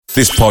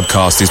This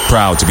podcast is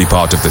proud to be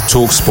part of the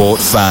TalkSport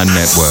Fan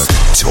Network.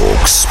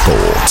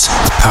 TalkSport.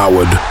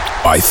 Powered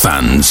by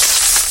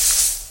fans.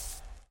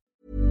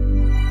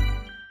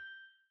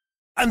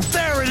 And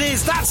there it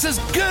is, that's as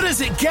good as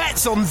it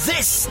gets on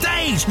this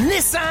stage.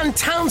 Nissan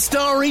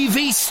Townstar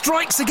EV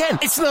strikes again.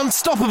 It's an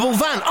unstoppable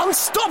van,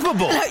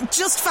 unstoppable.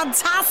 Just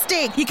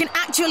fantastic. You can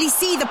actually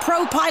see the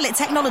ProPilot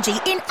technology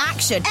in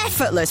action.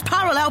 Effortless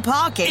parallel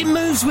parking. It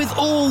moves with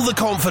all the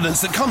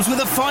confidence that comes with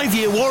a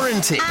 5-year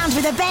warranty. And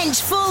with a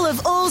bench full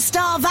of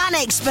all-star van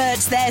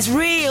experts, there's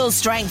real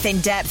strength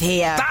in depth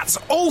here. That's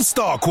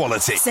all-star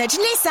quality. Search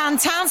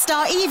Nissan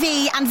Townstar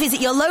EV and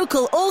visit your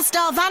local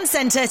all-star van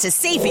centre to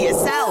see for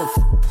yourself.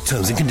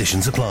 Terms and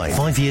conditions apply.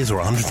 5 years or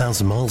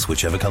 100,000 miles,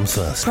 whichever comes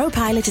first.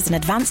 ProPilot is an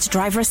advanced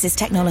driver assist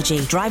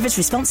technology. Driver's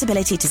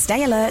responsibility to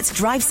stay alert,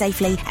 drive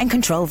safely and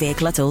control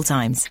vehicle at all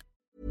times.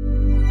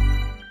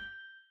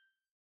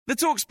 The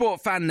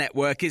TalkSport Fan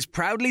Network is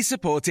proudly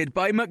supported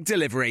by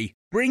McDelivery,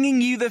 bringing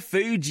you the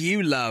food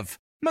you love.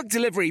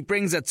 McDelivery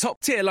brings a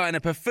top-tier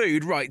lineup of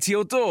food right to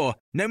your door.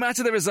 No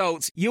matter the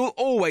result, you'll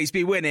always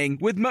be winning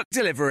with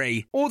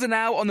McDelivery. Order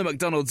now on the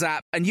McDonald's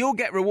app and you'll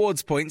get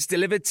rewards points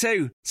delivered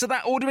too. So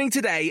that ordering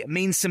today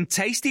means some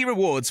tasty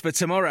rewards for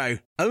tomorrow.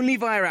 Only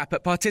via app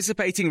at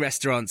participating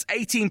restaurants.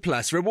 18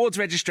 plus. Rewards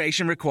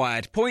registration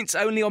required. Points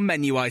only on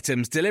menu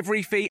items.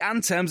 Delivery fee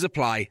and terms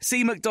apply.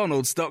 See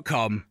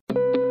mcdonalds.com.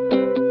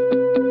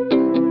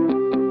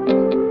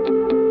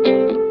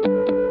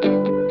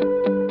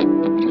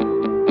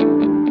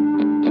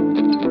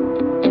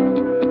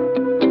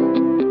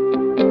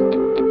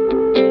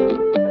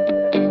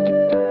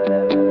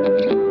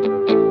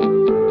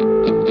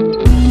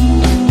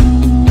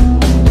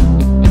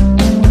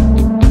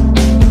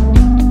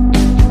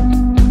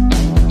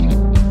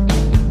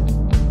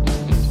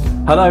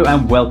 Hello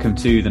and welcome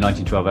to the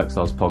 1912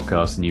 Exiles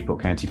podcast, the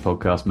Newport County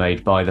podcast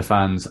made by the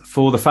fans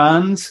for the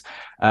fans.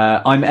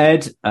 I'm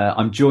Ed.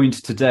 I'm joined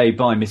today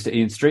by Mr.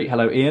 Ian Street.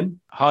 Hello, Ian.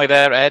 Hi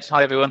there, Ed.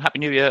 Hi, everyone. Happy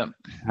New Year.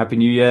 Happy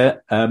New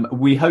Year.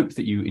 We hope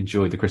that you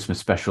enjoyed the Christmas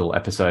special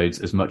episodes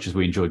as much as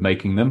we enjoyed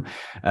making them.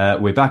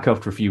 We're back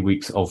after a few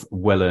weeks of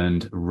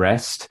well-earned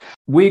rest.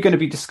 We're going to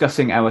be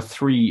discussing our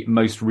three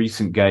most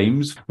recent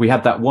games. We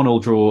had that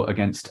 1-1 draw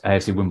against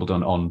AFC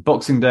Wimbledon on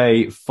Boxing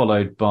Day,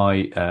 followed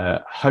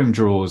by home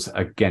draws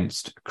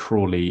against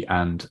Crawley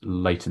and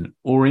Leyton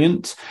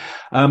Orient.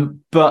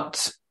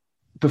 But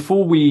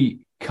before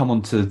we come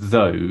on to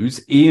those,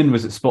 Ian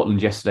was at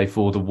Spotland yesterday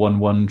for the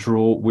 1-1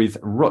 draw with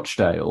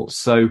Rochdale.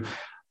 So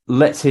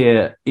let's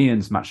hear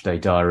Ian's matchday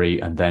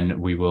diary and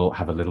then we will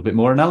have a little bit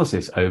more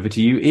analysis. Over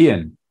to you,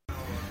 Ian.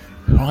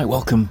 Right,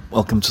 welcome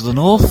to the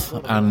North,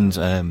 and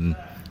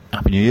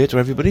Happy New Year to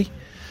everybody.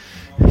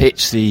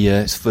 It's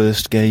the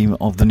first game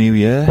of the new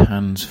year,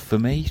 and for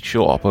me,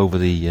 shot up over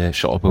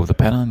the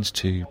Pennines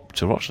to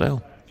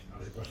Rochdale.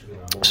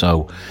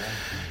 So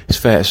it's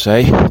fair to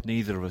say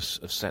neither of us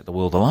have set the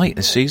world alight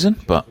this season,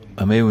 but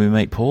I'm here with my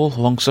mate Paul,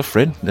 long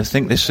suffering, I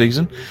think, this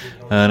season.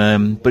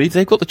 And but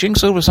they've got the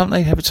jinx over us, haven't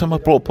they? Every time I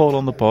brought Paul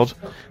on the pod,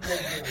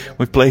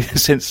 we've played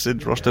since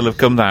Rochdale have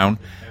come down.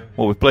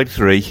 Well, we've played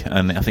 3,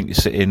 and I think you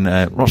sit in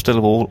Rochdale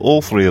of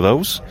all 3 of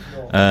those,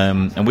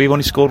 and we've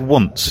only scored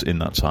once in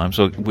that time.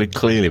 So we're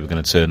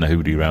going to turn the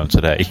hoodie around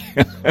today.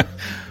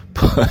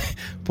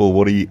 Paul,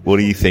 what are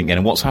you thinking?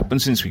 And what's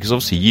happened since? Because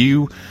obviously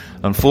you,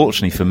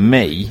 unfortunately for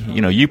me,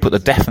 you put the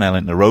death knell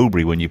into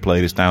Rowbury when you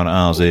played us down at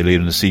ours earlier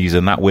in the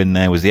season. That win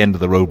there was the end of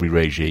the Rowbury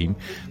regime.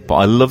 But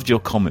I loved your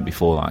comment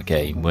before that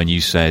game when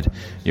you said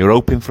you're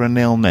hoping for a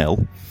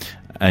 0-0,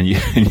 and you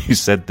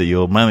said that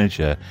your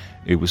manager,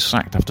 who was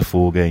sacked after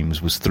 4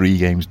 games, was 3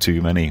 games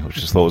too many, which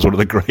I thought was one of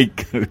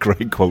the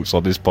great quotes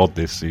on this pod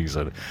this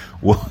season.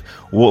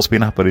 What's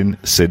been happening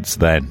since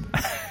then?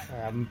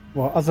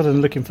 Well, other than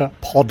looking for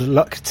pod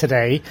luck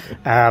today,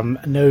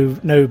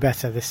 no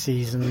better this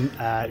season.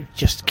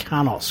 Just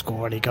cannot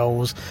score any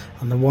goals.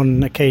 On the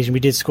one occasion we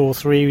did score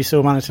 3, we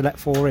still managed to let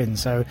 4 in.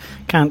 So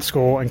can't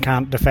score and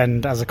can't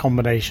defend as a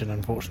combination,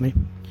 unfortunately.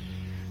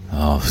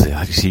 Oh,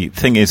 see, the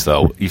thing is,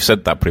 though, you've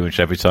said that pretty much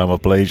every time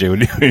I've played you,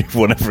 and you've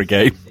won every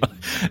game.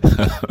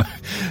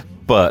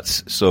 But,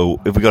 so,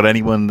 have we got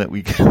anyone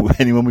we got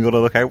to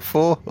look out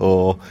for?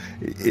 Or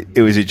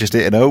is it just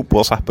hitting hope?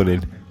 What's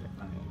happening?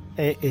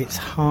 It's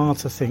hard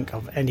to think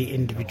of any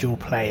individual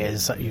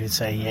players that you would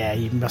say, yeah,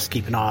 you must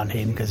keep an eye on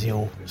him because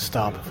he'll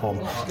star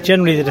perform.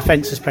 Generally, the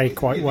defence has played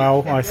quite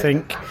well, I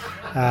think.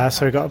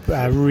 So we've got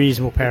a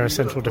reasonable pair of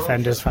central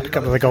defenders. In fact, a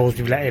couple of the goals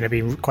we've let in have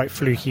been quite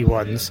fluky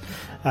ones.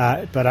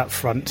 But up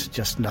front,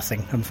 just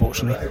nothing,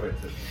 unfortunately.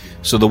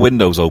 So the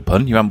window's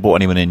open. You haven't brought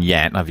anyone in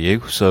yet, have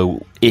you?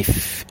 So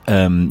if,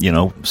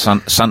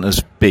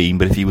 Santa's been,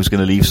 but if he was going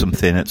to leave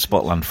something at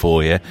Spotland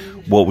for you,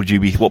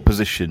 what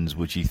positions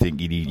would you think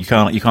you need? You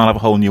can't have a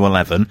whole new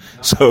 11.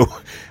 So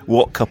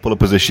what couple of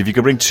positions? If you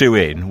could bring 2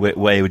 in, what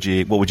would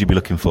you be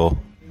looking for?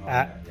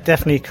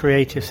 Definitely a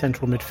creative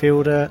central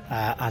midfielder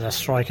and a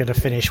striker to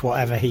finish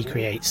whatever he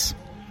creates.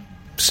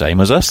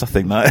 Same as us, I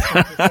think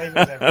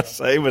that.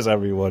 Same as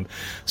everyone.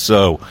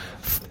 So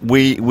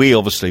we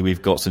obviously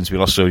we've got since we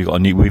lost. So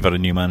we've had a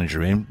new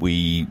manager in.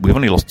 We've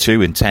only lost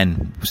 2 in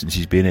 10 since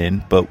he's been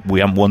in, but we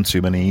haven't won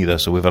too many either.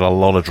 So we've had a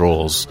lot of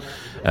draws.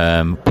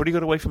 Pretty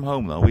good away from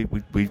home though. We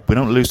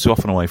don't lose too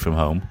often away from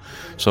home.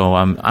 So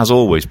I'm as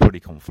always pretty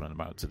confident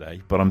about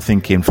today. But I'm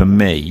thinking for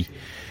me,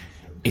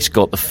 it's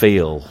got the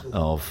feel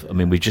of. I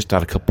mean, we just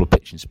had a couple of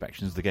pitch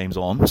inspections. The game's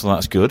on, so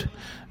that's good.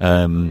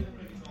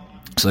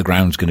 So the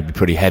ground's going to be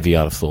pretty heavy,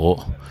 I'd have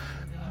thought.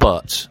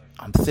 But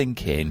I'm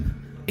thinking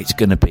it's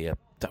going to be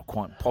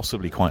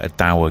possibly quite a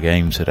dour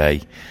game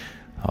today.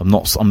 I'm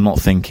not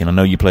thinking. I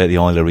know you play at the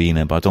Isle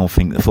Arena, but I don't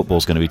think the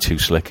football's going to be too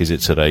slick, is it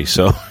today?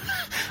 So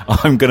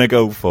I'm going to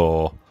go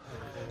for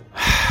a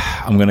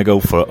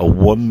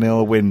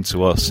 1-0 win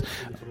to us.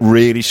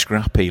 Really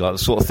scrappy, like the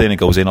sort of thing that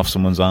goes in off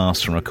someone's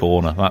arse from a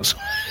corner. That's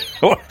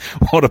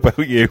what about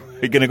you?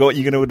 You're going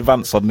to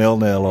advance on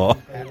 0-0 or?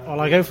 Well,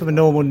 I go for the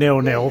normal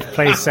 0-0,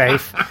 play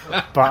safe,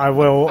 but I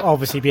will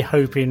obviously be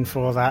hoping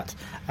for that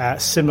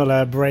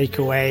similar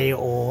breakaway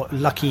or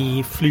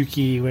lucky,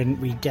 fluky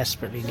when we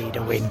desperately need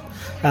a win.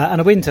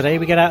 And a win today,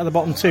 we get out of the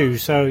bottom 2,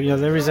 so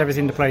there is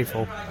everything to play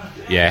for.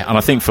 Yeah, and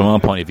I think from our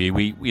point of view,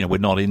 we're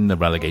not in the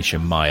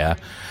relegation mire.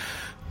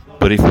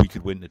 But if we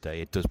could win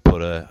today, it does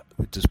put a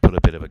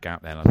bit of a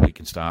gap there, and we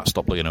can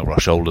stop looking over our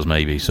shoulders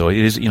maybe. So it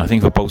is, I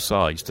think for both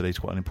sides, today's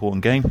quite an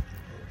important game.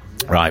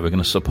 Right, we're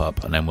going to sup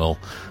up, and then we'll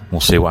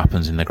see what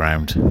happens in the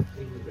ground.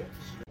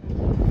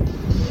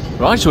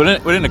 Right, so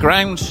we're in the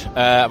ground.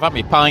 I've had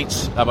my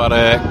pints. I've had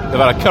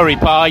a curry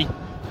pie.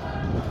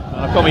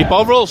 And I've got my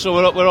bovril, so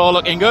we're all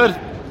looking good.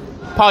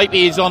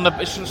 Pipey's on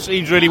the. It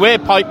seems really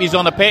weird. Pipey's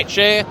on the pitch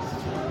here,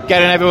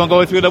 getting everyone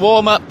going through the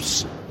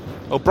warm-ups.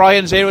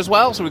 O'Brien's here as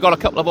well, so we've got a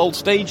couple of old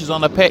stages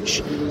on the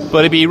pitch. But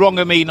it'd be wrong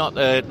of me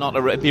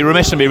it'd be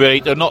remiss of me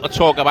really not to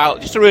talk about,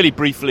 just to really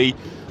briefly,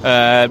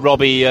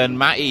 Robbie and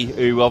Matty,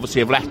 who obviously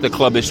have left the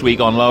club this week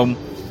on loan.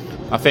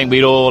 I think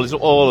we'd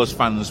all as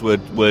fans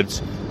would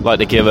like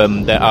to give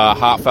them our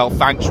heartfelt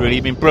thanks. Really,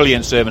 been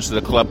brilliant servants to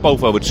the club,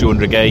 both over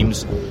 200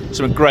 games,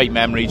 some great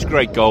memories,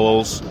 great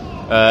goals,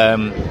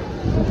 and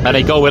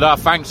they go with our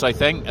thanks. I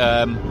think,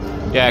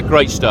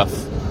 great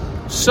stuff.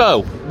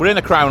 So we're in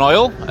the Crown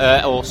Oil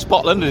or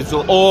Spotland, as it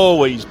will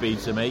always be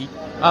to me.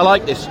 I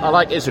like this.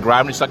 A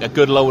ground. It's like a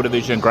good lower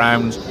division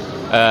ground.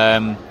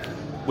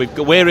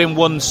 We're in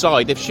one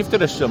side. They've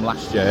shifted us some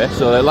last year.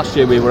 So last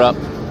year we were up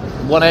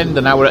one end,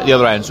 and now we're at the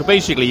other end. So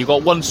basically, you've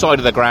got one side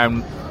of the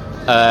ground,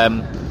 a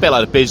bit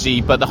like a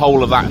busy, but the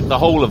whole of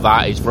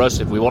that is for us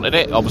if we wanted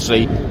it.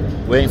 Obviously,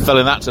 we ain't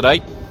filling that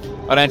today.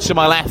 And then to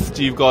my left,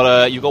 you've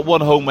got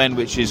one home end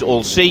which is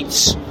all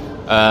seats.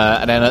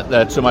 And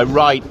then to my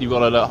right, you've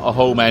got a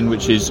home end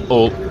which is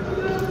all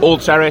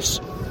terrace,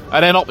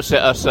 and then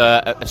opposite us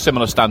a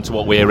similar stand to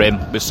what we're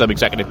in, with some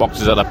executive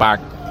boxes at the back.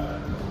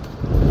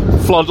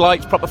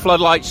 Proper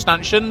floodlight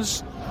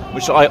stanchions,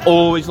 which I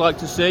always like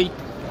to see.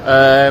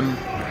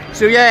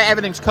 So yeah,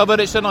 everything's covered.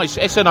 It's a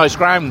nice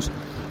ground.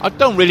 I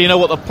don't really know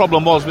what the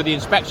problem was with the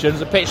inspections.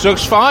 The pitch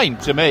looks fine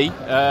to me.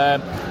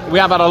 We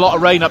have had a lot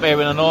of rain up here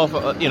in the north,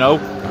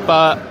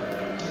 but.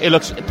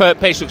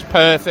 Pitch looks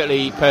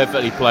perfectly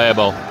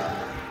playable.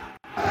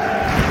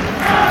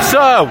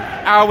 So,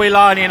 how are we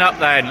lining up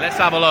then? Let's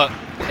have a look.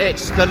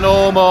 It's the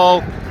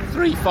normal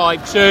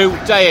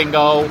 3-5-2, Day in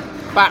goal,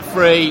 back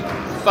three,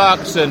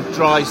 Ferguson,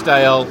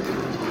 Drysdale,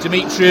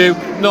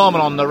 Dimitriou, Norman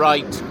on the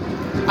right,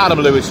 Adam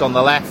Lewis on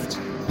the left,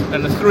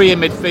 and the 3 in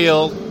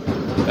midfield,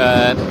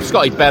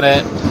 Scotty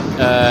Bennett,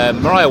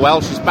 Mariah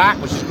Welsh is back,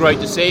 which is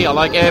great to see. I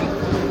like him.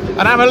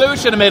 And Aaron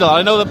Lewis in the middle.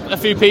 I know that a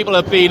few people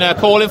have been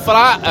calling for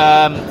that.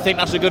 I think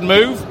that's a good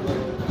move.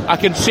 I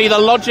can see the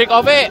logic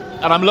of it,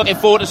 and I'm looking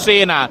forward to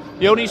seeing that.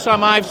 The only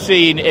time I've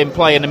seen him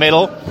play in the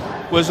middle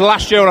was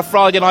last year on a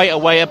Friday night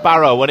away at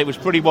Barrow, when it was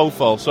pretty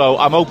woeful. So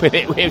I'm hoping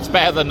it's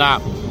better than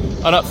that.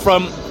 And up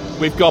front,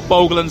 we've got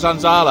Bogle and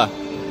Zanzala.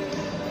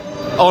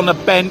 On the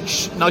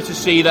bench, nice to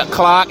see that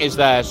Clark is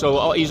there,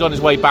 so he's on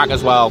his way back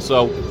as well.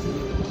 So,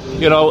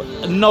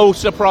 no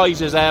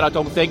surprises there, I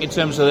don't think, in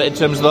terms of the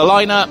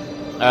lineup.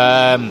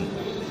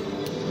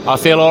 I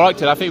feel all right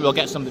today. I think we'll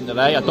get something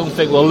today. I don't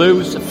think we'll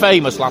lose.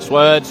 Famous last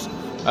words.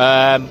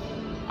 I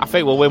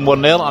think we'll win 1-0,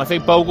 and I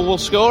think Bogle will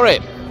score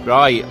it.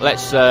 Right,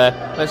 let's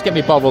get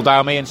me Bovril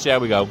down me and see how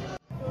we go.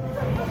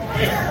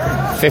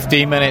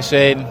 15 minutes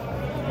in.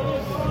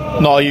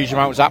 Not a huge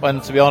amount has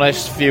happened, to be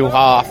honest. Few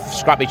half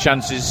scrappy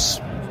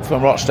chances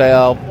from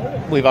Rochdale.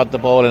 We've had the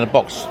ball in the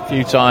box a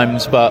few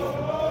times, but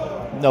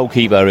no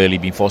keeper really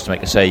been forced to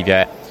make a save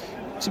yet.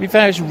 To be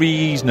fair, it's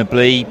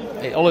reasonably.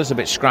 It all is a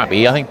bit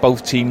scrappy. I think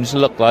both teams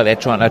look like they're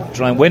trying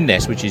to win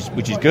this, which is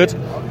good.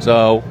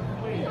 So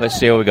let's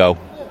see how we go.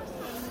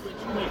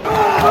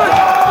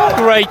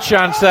 Great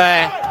chance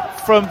there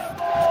from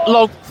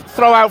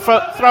throw out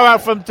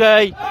from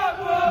Day.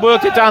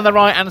 Worked it down the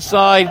right hand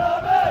side.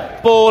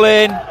 Ball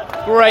in.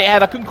 Great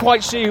head. I couldn't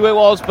quite see who it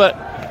was, but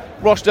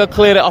Rochdale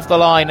cleared it off the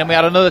line, and we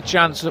had another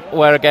chance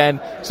where again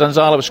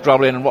Zanzala was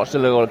scrabbling and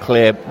Rochdale got it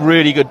clear.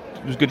 Really good.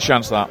 It was a good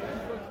chance that.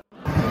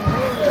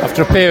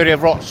 After a period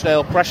of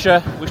Rochdale pressure,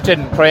 which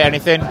didn't create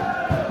anything,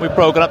 we've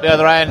broken up the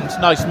other end.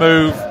 Nice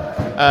move,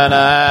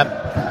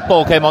 and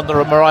ball came on to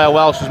Mariah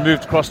Welsh, who's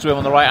moved across to him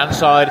on the right hand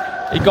side.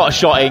 He got a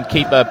shot in,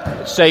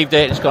 keeper saved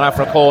it. It's gone out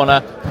for a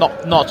corner.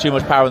 Not too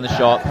much power in the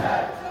shot.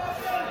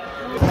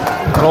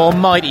 An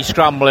almighty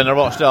scramble in the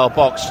Rochdale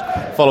box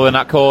following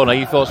that corner.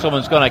 You thought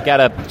someone's going to get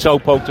a toe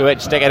poke to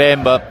it, stick it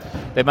in, but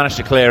they managed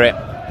to clear it.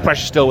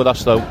 Pressure still with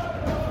us though.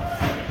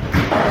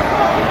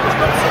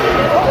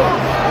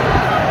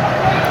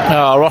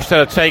 Rochdale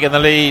have taken the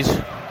lead.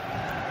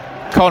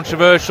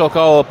 Controversial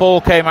goal. The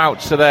ball came out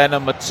to their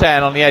number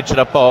 10 on the edge of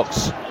the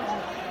box.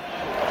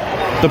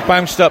 The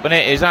bounced up and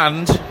hit his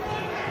hand.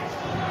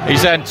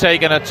 He's then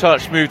taken a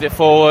touch, moved it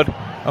forward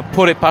and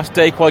put it past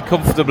Day quite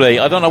comfortably.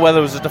 I don't know whether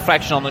it was a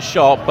deflection on the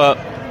shot, but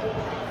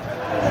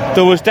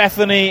there was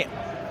definitely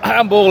a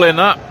handball in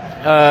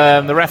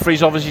that. The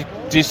referees obviously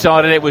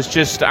decided it was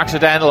just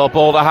accidental or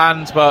ball to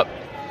hand, but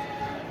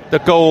the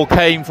goal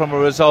came from a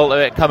result of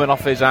it coming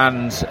off his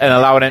hands and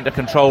allowing him to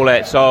control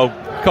it. So,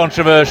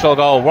 controversial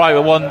goal. Right,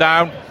 we're 1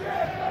 down.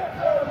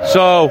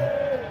 So,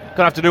 going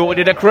to have to do what we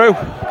did at Crewe.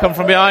 Come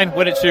from behind,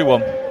 win it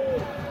 2-1.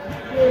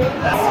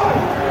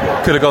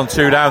 Could have gone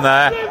 2 down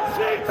there.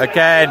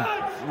 Again,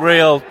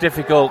 real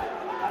difficult.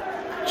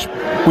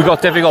 We've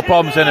got difficult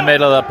problems in the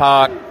middle of the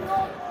park.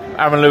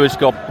 Aaron Lewis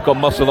got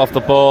muscled off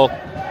the ball.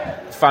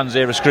 Fans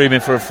here are screaming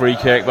for a free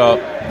kick, but,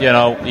 you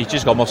know, he's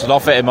just got muscled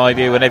off it in my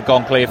view, and they've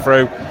gone clear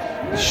through.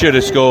 Should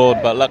have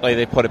scored, but luckily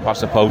they put it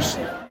past the post.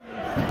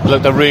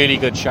 Looked a really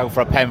good shout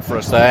for a pen for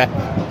us there.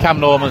 Cam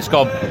Norman's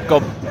gone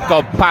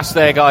past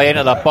their guy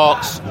into the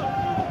box.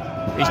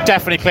 He's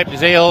definitely clipped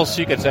his heels.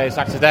 You could say it's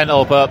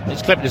accidental, but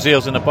he's clipped his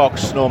heels in the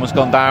box. Norman's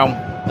gone down.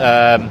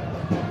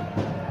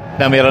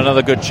 Then we had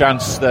another good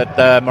chance that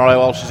Mariah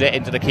Walsh has hit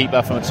into the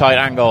keeper from a tight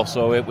angle,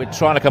 so we're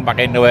trying to come back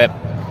into it.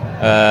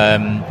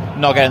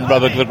 Not getting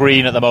rubber to the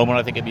green at the moment,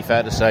 I think it'd be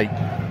fair to say.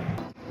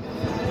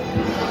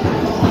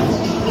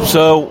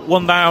 So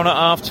 1 down at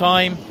half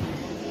time.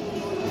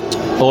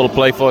 All to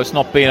play for. It's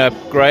not been a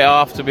great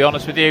half, to be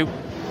honest with you.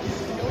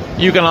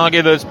 You can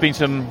argue there's been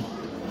some,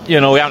 we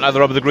haven't had the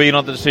rubber to the green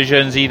on the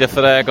decisions, either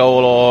for their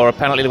goal or a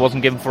penalty that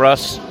wasn't given for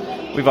us.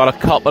 We've had a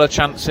couple of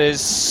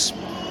chances,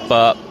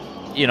 but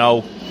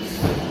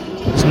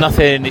it's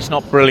nothing. It's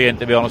not brilliant,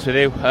 to be honest with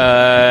you.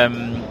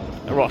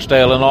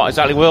 Rochdale are not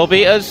exactly world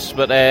beaters,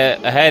 but they're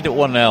ahead at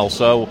 1-0,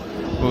 so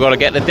we've got to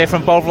get the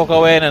different Bovril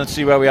go in and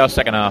see where we are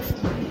second half.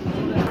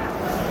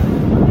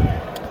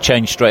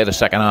 Change straight to the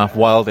second half.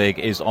 Wildig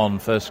is on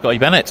for Scotty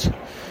Bennett.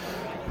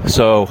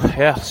 So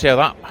yeah, see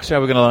how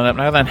we're going to line up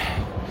now then.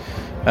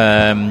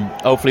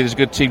 Hopefully there's a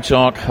good team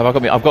talk. I've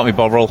got my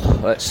Bovril.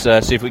 Let's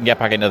see if we can get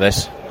back into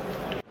this.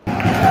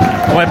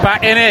 We're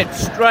back in it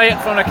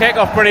straight from the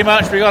kick-off pretty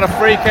much. We got a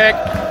free kick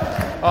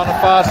on the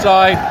far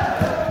side.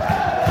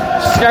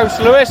 Scouse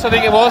Lewis, I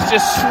think it was,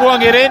 just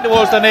swung it in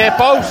towards the near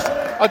post.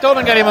 I don't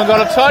think anyone got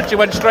a touch. It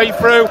went straight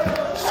through.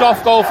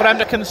 Soft goal for them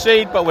to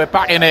concede, but we're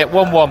back in it,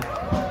 1-1.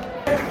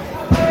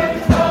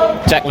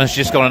 Declan's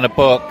just gone in a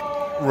book.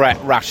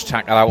 Rash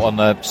tackle out on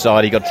the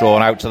side. He got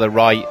drawn out to the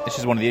right. This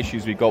is one of the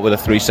issues we've got with the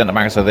 3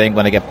 centre-backs, I think,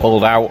 when they get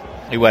pulled out.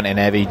 He went in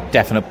heavy,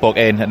 definite book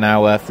in, and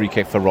now a free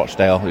kick for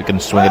Rochdale, who can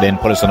swing it in,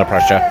 put us under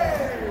pressure.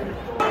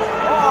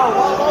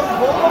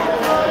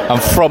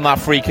 And from that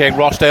free kick,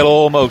 Rochdale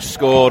almost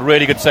scored.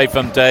 Really good save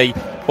from Day.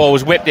 Ball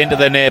was whipped into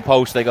the near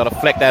post. They got a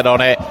flick head on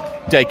it.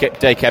 Day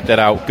kept it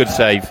out. Good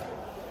save.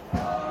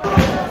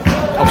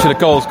 Obviously the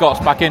goal's got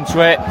us back into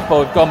it,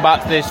 but we've gone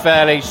back to this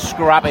fairly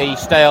scrappy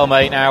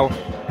stalemate now.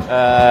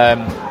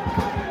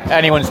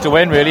 Anyone's to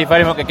win, really. If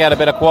anyone could get a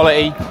bit of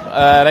quality,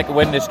 they could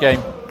win this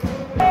game.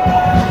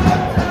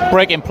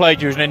 Breaking play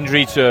due to an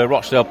injury to a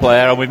Rochdale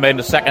player, and we've made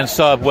the second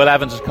sub. Will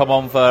Evans has come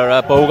on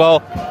for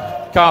Bogle.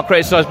 Can't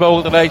criticise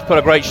Bogle today. He's put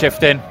a great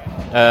shift in.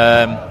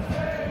 Can't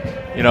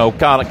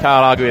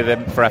argue with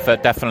him for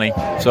effort, definitely.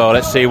 So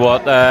let's see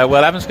what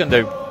Will Evans can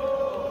do.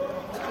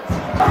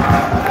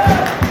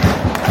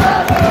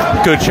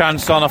 Good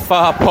chance on a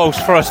far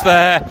post for us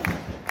there.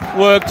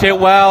 Worked it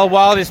well.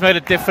 Wilding's made a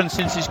difference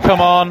since he's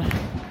come on.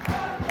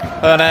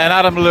 And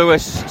Aaron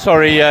Lewis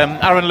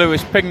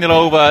pinged it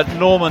over.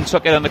 Norman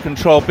took it under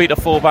control, beat the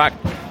fullback,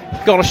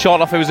 got a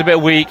shot off. It was a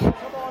bit weak.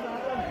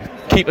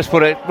 Keeper's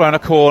put it round a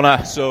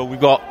corner. So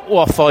we've got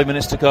 5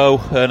 minutes to go,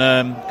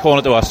 and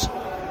corner to us.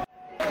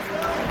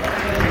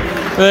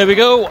 There we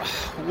go.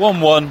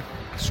 1-1.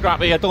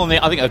 Scrappy. I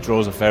think a draw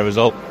is a fair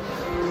result,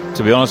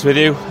 to be honest with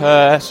you.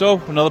 So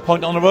another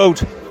point on the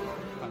road.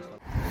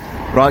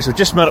 Right, so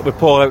just met up with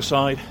Paul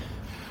outside.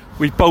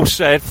 We both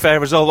said fair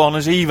result on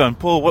us even.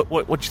 Paul,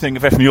 what do you think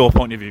of it from your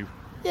point of view?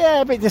 Yeah,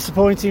 a bit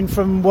disappointing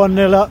from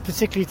 1-0 up,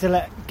 particularly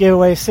to give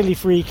away a silly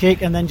free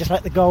kick and then just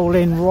let the goal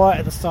in right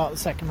at the start of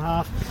the second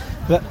half.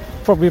 But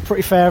probably a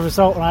pretty fair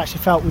result, and I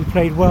actually felt we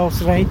played well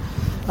today.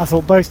 I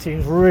thought both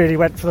teams really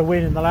went for the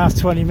win in the last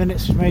 20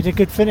 minutes, which made a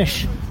good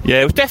finish.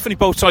 Yeah, it was definitely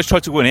both sides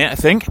tried to win it, I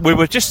think. We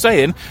were just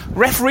saying,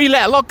 referee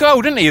let a lot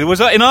go, didn't he? There was,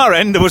 in our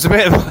end, there was a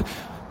bit of...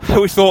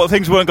 we thought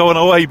things weren't going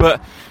away,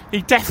 but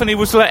he definitely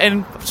was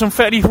letting some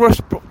fairly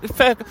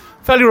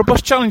fairly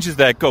robust challenges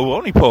there,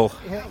 won't he, Paul?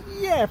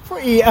 Yeah,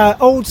 pretty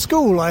old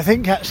school, I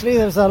think, actually.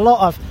 There's a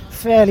lot of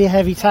fairly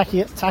heavy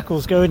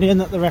tackles going in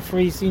that the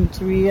referees seem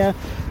to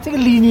take a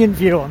lenient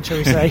view on, shall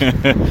we say.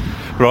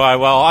 Right,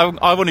 well,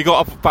 I've only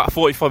got about a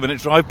 45-minute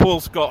drive.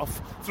 Paul's got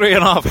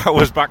 3.5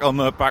 hours back on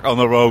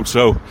the road,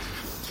 so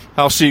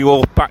I'll see you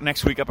all back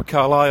next week up at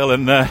Carlisle,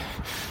 and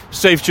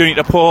safe journey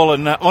to Paul,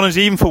 and honours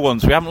even for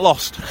once. We haven't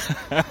lost.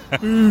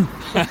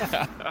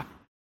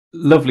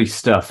 Lovely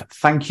stuff.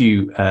 Thank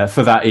you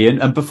for that, Ian.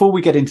 And before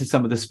we get into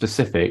some of the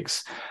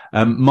specifics,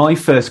 my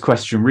first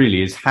question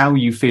really is how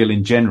you feel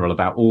in general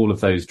about all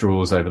of those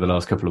draws over the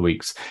last couple of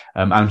weeks.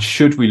 And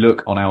should we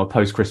look on our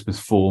post-Christmas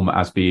form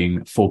as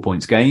being 4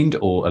 points gained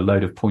or a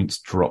load of points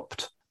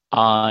dropped?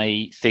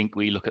 I think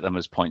we look at them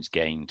as points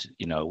gained.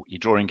 You know, you're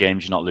drawing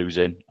games, you're not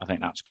losing. I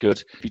think that's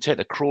good. If you take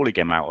the Crawley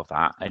game out of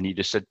that, and you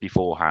just said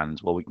beforehand,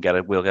 well, we'll get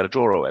a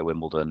draw away at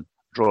Wimbledon,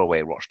 draw away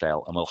at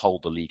Rochdale, and we'll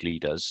hold the league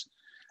leaders.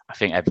 I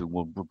think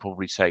everyone would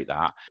probably take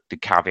that. The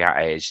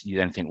caveat is you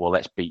then think, well,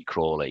 let's beat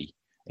Crawley.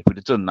 If we'd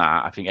have done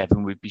that, I think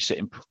everyone would be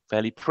sitting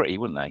fairly pretty,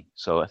 wouldn't they?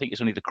 So I think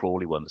it's only the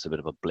Crawley one that's a bit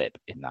of a blip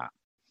in that.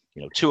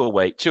 You know, two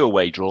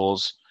away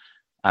draws.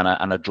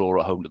 And a draw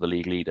at home to the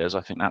league leaders,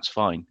 I think that's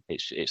fine.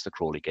 It's the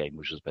Crawley game,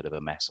 which was a bit of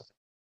a mess, I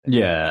think.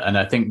 Yeah, and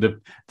I think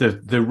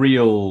the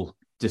real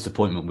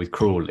disappointment with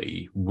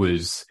Crawley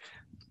was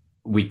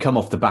we'd come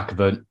off the back of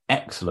an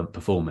excellent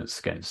performance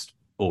against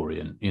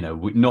Orient. You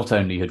know, not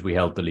only had we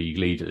held the league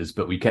leaders,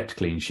 but we kept a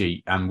clean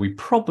sheet, and we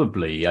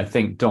probably, I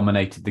think,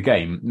 dominated the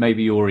game.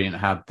 Maybe Orient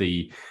had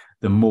the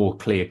more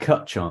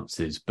clear-cut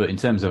chances, but in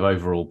terms of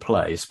overall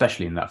play,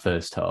 especially in that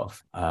first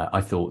half, I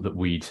thought that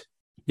we'd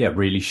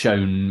really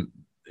shown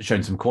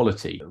some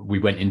quality. We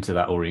went into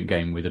that Orient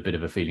game with a bit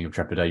of a feeling of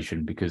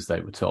trepidation because they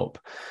were top,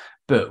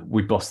 but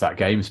we bossed that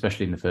game,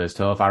 especially in the first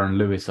half. Aaron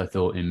Lewis, I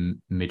thought,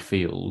 in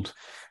midfield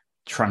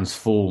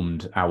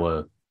transformed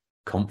our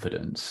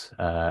confidence.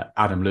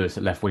 Adam Lewis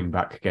at left wing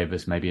back gave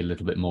us maybe a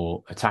little bit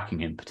more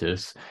attacking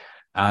impetus,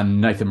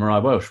 and Nathan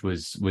Mariah-Welsh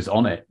was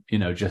on it, you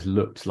know, just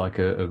looked like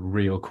a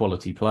real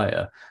quality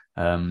player,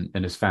 and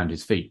has found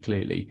his feet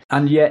clearly.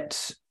 And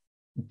yet,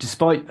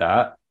 despite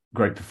that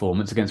great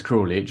performance against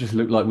Crawley, it just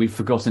looked like we'd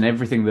forgotten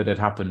everything that had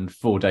happened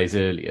 4 days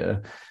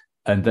earlier,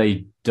 and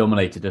they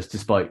dominated us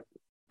despite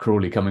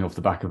Crawley coming off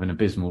the back of an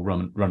abysmal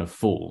run of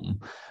form.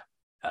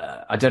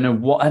 I don't know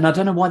what, and I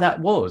don't know why that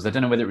was. I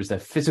don't know whether it was their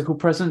physical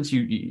presence.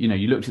 You know,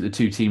 you looked at the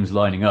two teams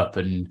lining up,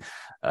 and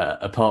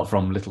apart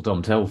from little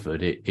Dom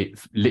Telford, it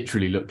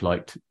literally looked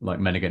like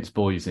men against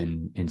boys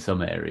in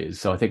some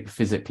areas. So I think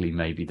physically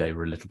maybe they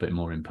were a little bit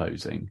more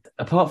imposing.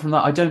 Apart from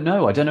that, I don't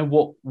know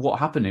what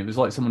happened. It was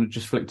like someone had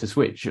just flicked a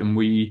switch, and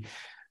we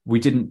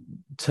didn't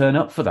turn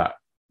up for that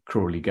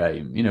Crawley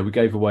game. You know, we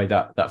gave away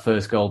that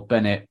first goal.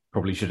 Bennett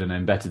probably should have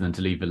known better than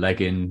to leave a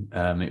leg in.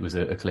 It was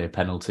a clear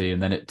penalty,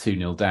 and then at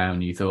 2-0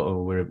 down, you thought,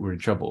 oh, we're in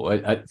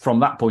trouble. From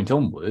that point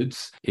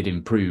onwards, it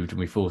improved, and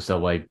we forced our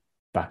way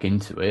back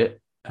into it.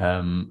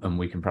 And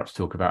we can perhaps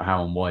talk about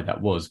how and why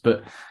that was.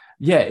 But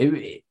yeah,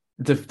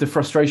 the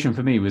frustration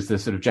for me was the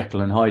sort of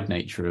Jekyll and Hyde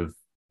nature of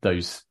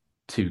those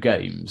two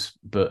games.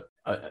 But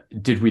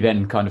did we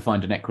then kind of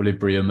find an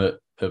equilibrium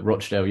at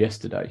Rochdale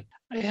yesterday?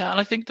 Yeah, and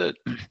I think that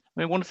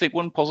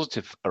one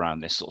positive around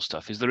this sort of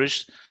stuff is there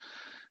is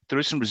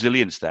some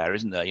resilience there,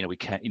 isn't there? You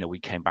know, we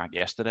came back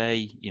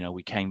yesterday. You know,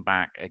 we came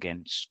back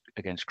against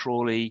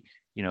Crawley.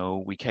 You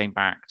know, we came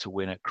back to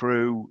win at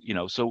Crewe. You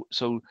know, so.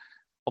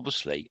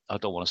 Obviously, I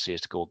don't want to see us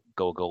to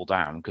go a goal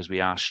down, because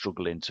we are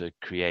struggling to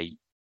create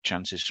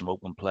chances from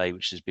open play,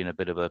 which has been a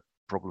bit of a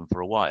problem for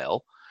a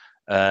while.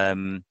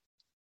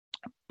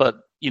 But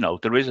you know,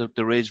 there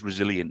is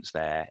resilience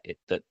there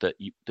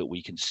that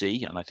we can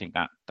see, and I think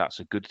that's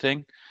a good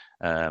thing.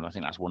 I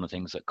think that's one of the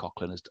things that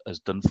Coughlan has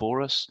done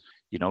for us.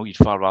 You know, you'd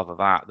far rather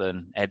that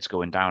than Eds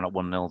going down at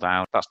 1-0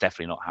 down. That's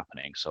definitely not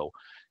happening. So,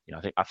 you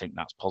know, I think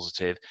that's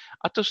positive.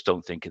 I just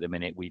don't think at the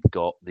minute we've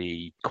got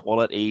the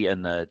quality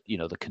and the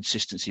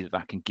consistency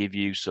that can give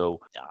you.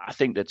 So I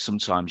think that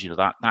sometimes, you know,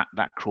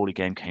 that Crawley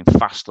game came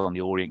faster on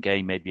the Orient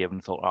game. Maybe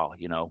everyone thought, oh,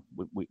 you know,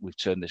 we've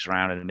turned this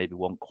around, and maybe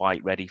weren't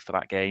quite ready for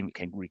that game. It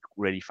came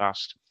really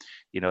fast.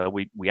 You know,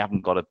 we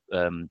haven't got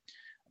a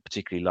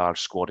particularly large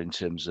squad in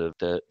terms of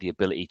the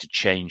ability to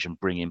change and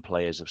bring in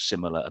players of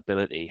similar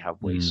ability, have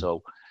we?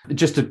 So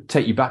just to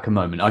take you back a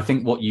moment, I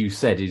think what you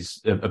said is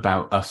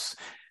about us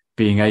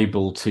being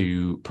able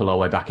to pull our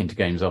way back into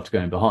games after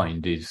going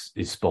behind is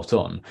spot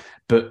on.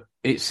 But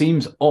it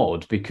seems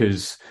odd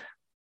because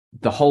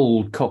the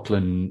whole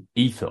Coughlan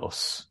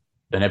ethos,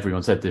 and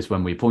everyone said this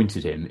when we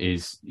appointed him,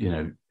 is, you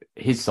know,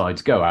 his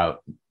sides go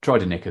out, try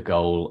to nick a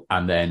goal,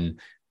 and then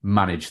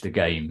manage the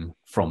game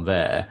from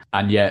there.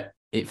 And yet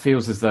it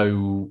feels as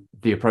though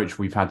the approach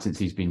we've had since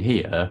he's been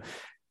here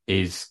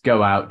is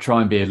go out, try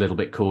and be a little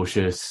bit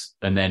cautious,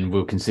 and then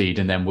we'll concede,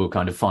 and then we'll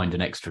kind of find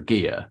an extra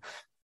gear.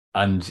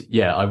 And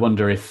yeah, I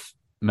wonder if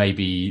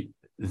maybe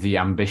the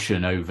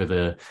ambition over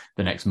the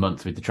next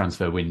month with the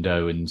transfer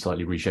window and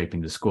slightly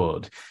reshaping the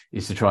squad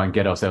is to try and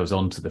get ourselves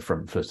onto the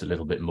front foot a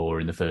little bit more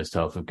in the first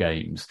half of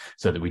games,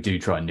 so that we do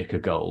try and nick a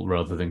goal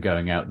rather than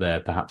going out there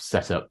perhaps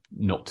set up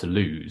not to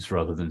lose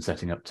rather than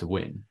setting up to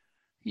win.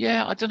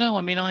 Yeah, I don't know.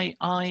 I mean,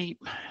 I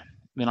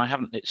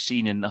haven't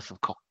seen enough of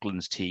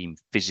Coughlin's team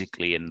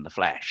physically in the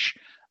flesh.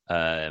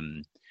 I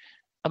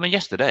mean,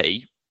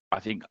 yesterday, I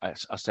think I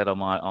said on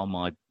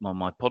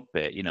my pod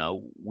bit,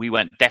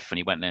 we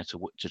definitely went there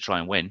to try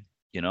and win.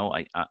 I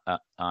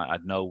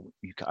know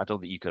I don't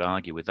think you could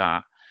argue with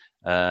that.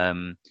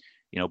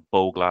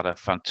 Bogle had a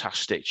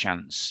fantastic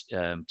chance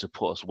to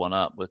put us one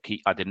up.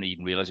 I didn't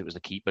even realise it was the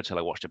keeper till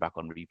I watched it back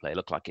on replay. It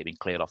looked like it had been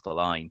cleared off the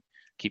line.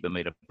 Keeper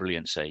made a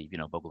brilliant save.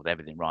 Bogle did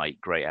everything right.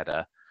 Great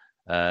header.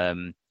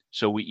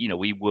 So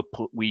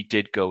we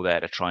did go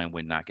there to try and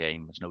win that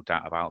game. There's no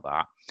doubt about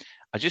that.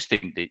 I just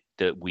think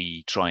that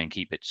we try and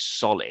keep it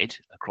solid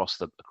across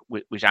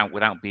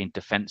without being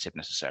defensive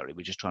necessarily.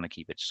 We're just trying to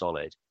keep it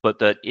solid. But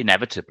that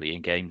inevitably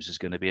in games there's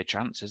going to be a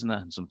chance, isn't there?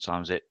 And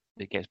sometimes it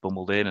gets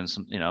bumbled in, and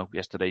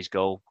yesterday's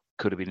goal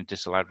could have been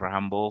disallowed for a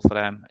handball for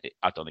them.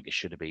 I don't think it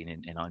should have been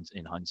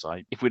in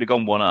hindsight. If we'd have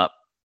gone one up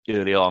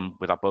early on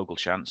with that Bogle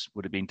chance,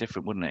 would have been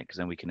different, wouldn't it? Because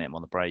then we can hit him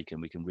on the break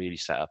and we can really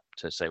set up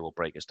to say, well,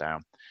 break us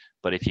down.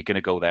 But if you're going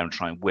to go there and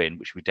try and win,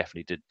 which we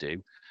definitely did do,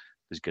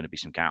 there's going to be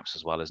some gaps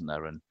as well, isn't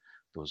there? And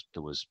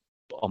there was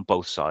on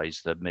both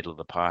sides, the middle of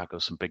the park, there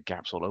was some big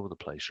gaps all over the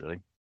place, really.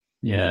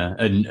 Yeah,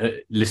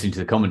 and listening to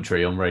the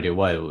commentary on Radio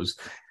Wales,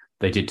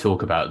 they did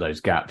talk about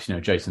those gaps.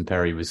 Jason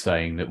Perry was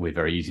saying that we're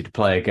very easy to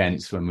play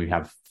against when we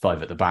have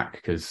five at the back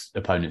because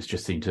opponents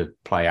just seem to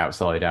play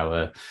outside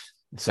our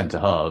centre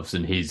halves,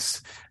 and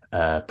his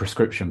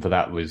prescription for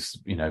that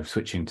was,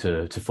 switching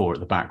to four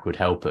at the back would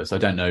help us. I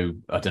don't know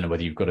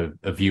whether you've got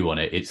a view on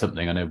it. It's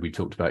something I know we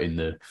talked about in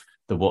the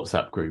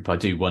WhatsApp group. I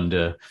do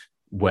wonder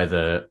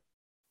whether,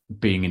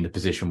 being in the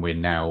position we're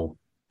now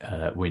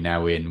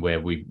in,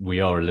 where we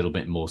are a little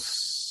bit more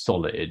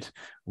solid,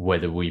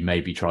 whether we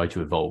maybe try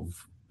to evolve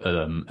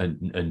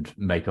and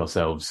make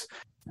ourselves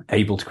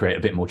able to create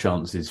a bit more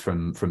chances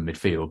from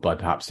midfield by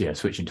perhaps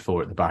switching to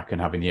four at the back and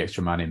having the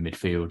extra man in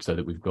midfield so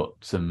that we've got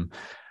some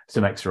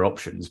extra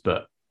options.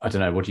 But I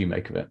don't know, what do you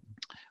make of it?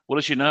 Well,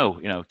 as you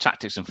know,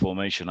 tactics and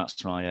formation,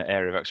 that's my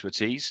area of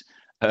expertise.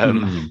 I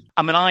mean,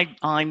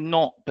 I'm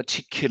not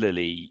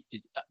particularly,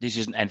 this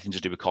isn't anything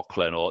to do with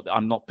Coughlin, or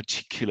I'm not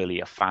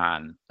particularly a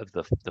fan of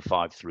the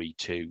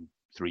 5-3-2,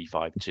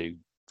 3-5-2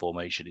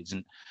 formation.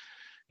 Isn't,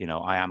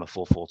 I am a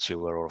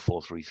 4-4-2 or a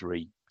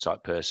 4-3-3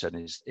 type person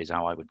is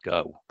how I would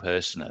go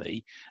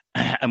personally.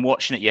 And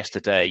watching it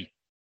yesterday,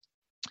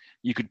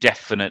 you could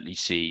definitely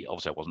see,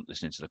 obviously I wasn't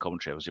listening to the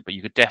commentary, but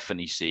you could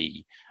definitely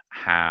see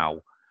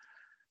how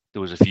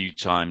there was a few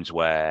times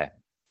where,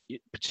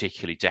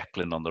 particularly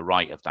Declan on the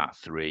right of that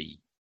three,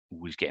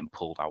 was getting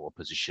pulled out of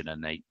position,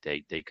 and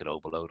they could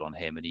overload on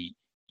him, and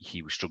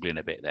he was struggling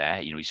a bit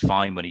there. He's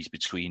fine when he's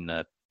between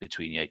the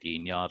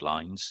 18-yard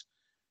lines,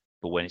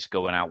 but when it's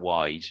going out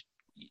wide,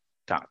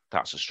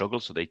 that's a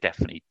struggle. So they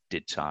definitely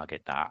did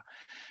target that.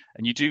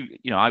 And you do,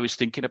 I was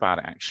thinking about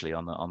it actually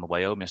on the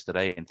way home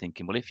yesterday, and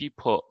thinking, well, if you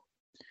put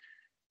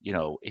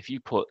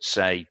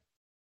say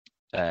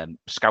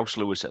Scouse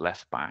Lewis at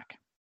left back,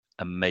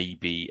 and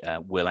maybe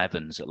Will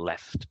Evans at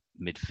left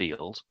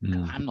midfield.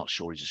 I'm not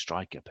sure he's a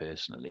striker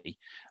personally.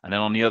 And then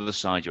on the other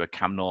side, you had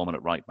Cam Norman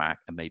at right back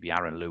and maybe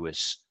Aaron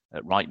Lewis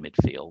at right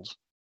midfield.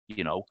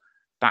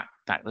 That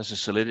there's a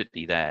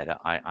solidity there that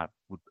I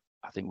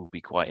think would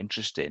be quite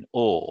interesting.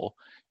 Or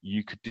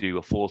you could do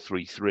a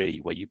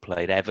 4-3-3 where you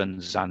played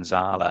Evans,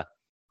 Zanzala,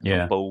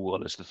 and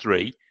Bogle as the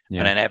three,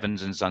 and then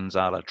Evans and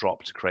Zanzala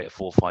drop to create a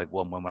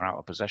 4-5-1 when we're out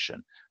of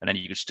possession, and then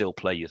you could still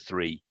play your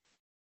three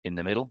in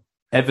the middle.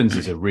 Evans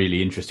is a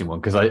really interesting one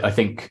because I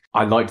think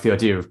I like the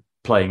idea of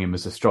playing him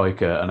as a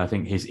striker, and I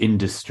think his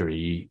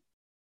industry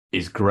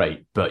is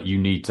great, but you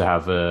need to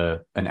have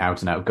an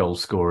out-and-out goal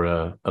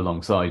scorer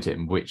alongside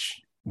him,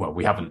 which, well,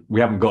 we haven't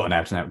got an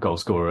out-and-out goal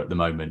scorer at the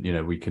moment.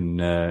 We can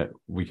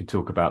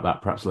talk about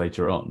that perhaps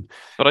later on.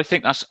 But I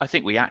think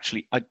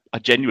I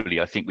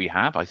genuinely think we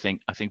have. I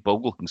think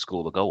Bogle can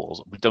score the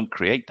goals. We don't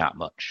create that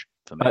much.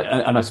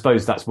 And I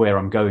suppose that's where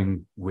I'm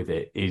going with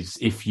it, is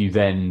if you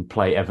then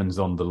play Evans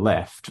on the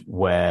left,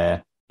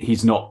 where he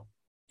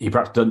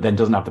perhaps then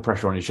doesn't have the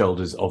pressure on his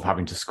shoulders of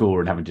having to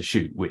score and having to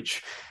shoot,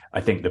 which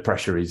I think the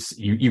pressure is,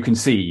 you can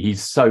see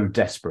he's so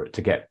desperate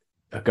to get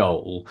a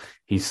goal.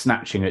 He's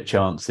snatching at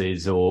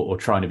chances or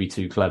trying to be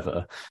too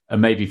clever. And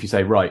maybe if you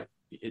say, right,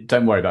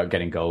 don't worry about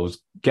getting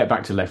goals, get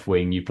back to left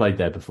wing. You played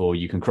there before.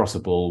 You can cross a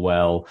ball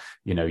well.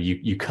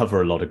 You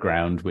cover a lot of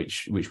ground,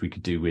 which we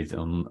could do with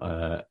on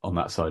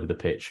that side of the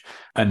pitch.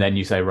 And then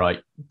you say, right,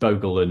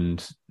 Bogle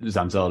and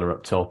Zanzala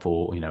up top,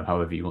 or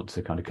however you want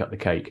to kind of cut the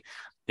cake.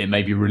 It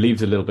maybe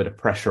relieves a little bit of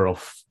pressure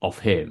off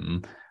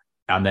him,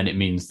 and then it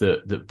means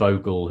that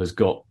Bogle has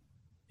got.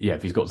 Yeah,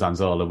 if he's got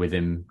Zanzala with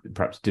him,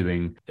 perhaps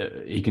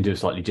he can do a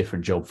slightly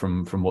different job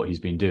from what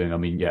he's been doing. I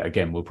mean,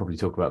 again, we'll probably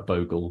talk about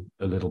Bogle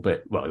a little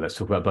bit. Well, let's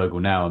talk about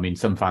Bogle now. I mean,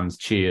 some fans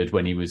cheered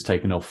when he was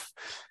taken off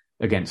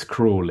against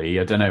Crawley.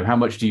 I don't know, how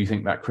much do you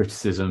think that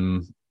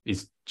criticism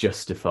is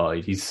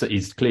justified?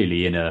 He's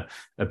clearly in a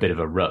bit of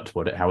a rut,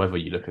 however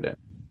you look at it.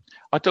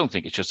 I don't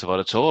think it's justified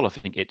at all. I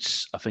think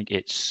it's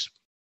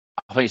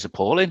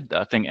appalling.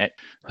 I think,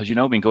 as you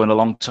know, I've been going a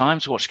long time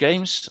to watch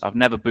games. I've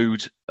never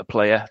booed a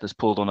player that's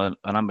pulled on an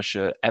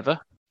amber ever.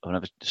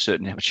 I've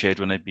certainly never cheered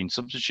when they've been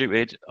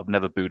substituted. I've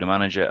never booed a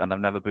manager, and I've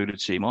never booed a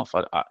team off.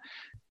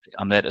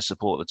 I'm there to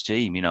support the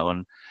team,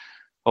 and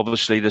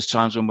obviously there's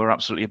times when we're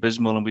absolutely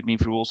abysmal and we've been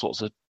through all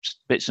sorts of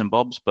bits and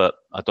bobs, but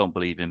I don't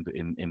believe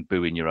in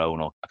booing your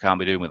own, or I can't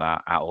be doing with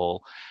that at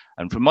all.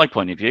 And from my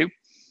point of view,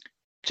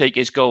 take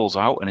his goals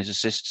out and his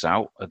assists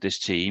out of this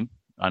team.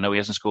 I know he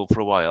hasn't scored for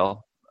a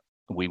while.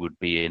 We would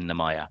be in the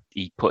mire.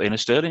 He put in a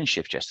sterling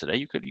shift yesterday.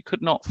 You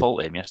could not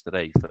fault him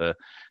yesterday for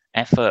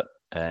effort,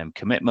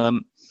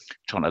 commitment,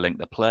 trying to link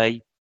the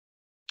play.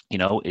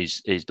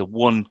 Is the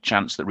one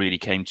chance that really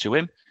came to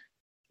him.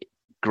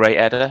 Great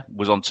header,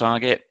 was on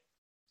target.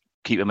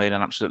 Keeper made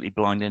an absolutely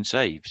blinding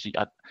save. You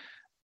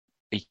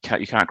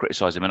can't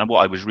criticise him. And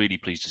what I was really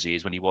pleased to see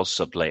is when he was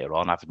subbed later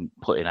on, having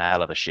put in a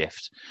hell of a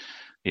shift.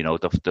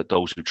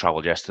 Those who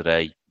travelled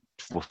yesterday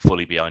were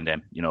fully behind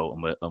him,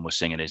 and we're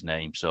singing his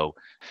name. So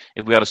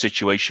if we had a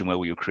situation where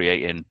we were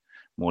creating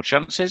more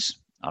chances,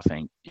 I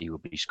think he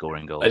would be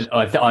scoring goals.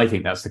 I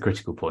think that's the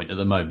critical point. At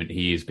the moment,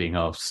 he is being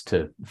asked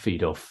to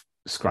feed off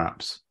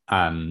scraps.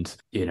 And,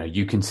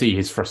 you can see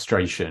his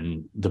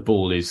frustration. The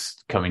ball is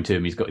coming to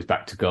him. He's got his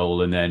back to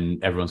goal. And then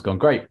everyone's gone,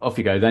 great, off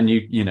you go. Then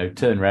you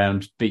turn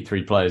around, beat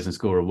 3 players and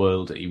score a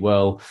worldie.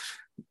 Well,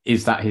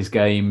 is that his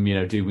game?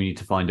 Do we need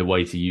to find a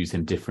way to use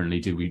him differently?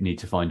 Do we need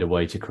to find a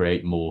way to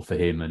create more for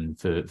him and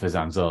for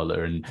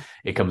Zanzala? And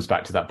it comes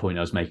back to that point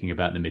I was making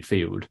about the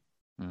midfield.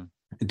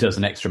 Does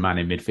an extra man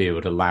in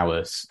midfield allow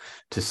us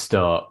to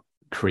start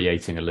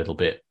creating a little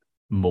bit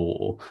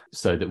more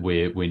so that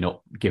we're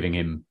not giving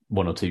him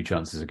 1 or 2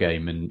 chances a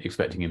game and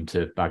expecting him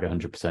to bag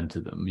 100%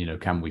 of them?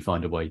 Can we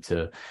find a way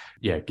to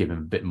give him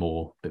a bit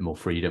more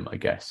freedom, I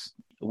guess?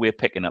 We're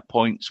picking up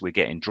points, we're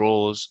getting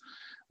draws,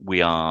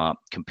 we are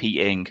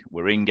competing,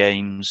 we're in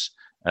games.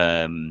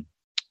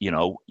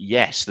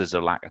 Yes, there's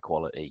a lack of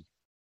quality.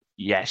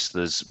 Yes,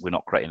 we're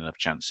not creating enough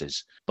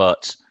chances,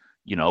 but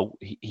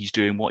he's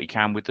doing what he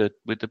can with the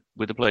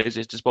players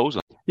at his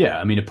disposal. Yeah,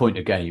 I mean, a point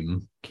a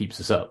game keeps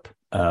us up.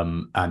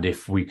 And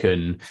if we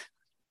can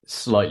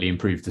slightly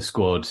improve the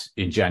squad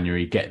in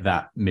January, get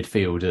that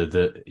midfielder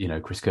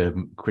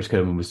that, Chris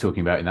Coleman was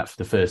talking about in that for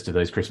the first of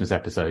those Christmas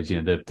episodes,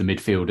 the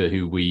midfielder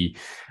who we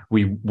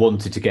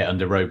wanted to get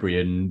under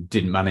Rowberry and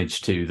didn't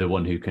manage to, the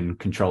one who can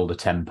control the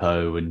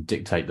tempo and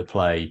dictate the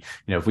play.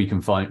 If we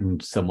can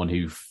find someone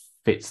who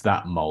fits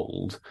that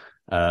mould,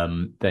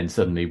 then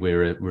suddenly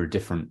we're a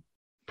different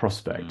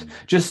prospect.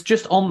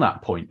 Just on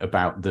that point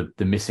about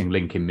the missing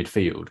link in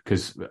midfield,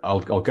 because I'll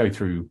go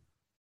through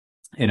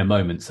in a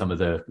moment some of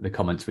the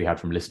comments we had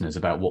from listeners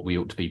about what we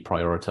ought to be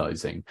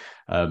prioritising.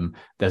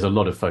 There's a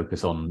lot of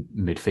focus on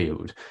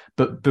midfield.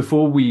 But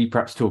before we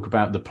perhaps talk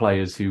about the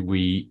players who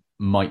we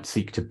might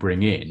seek to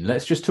bring in,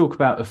 let's just talk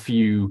about a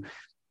few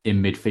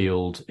in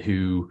midfield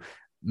who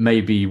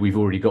maybe we've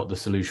already got the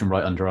solution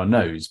right under our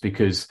nose,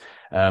 because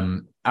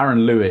Aaron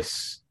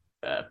Lewis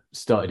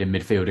started in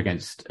midfield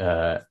against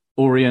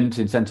Orient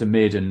in centre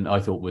mid, and I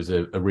thought was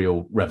a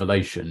real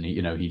revelation.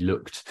 He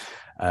looked,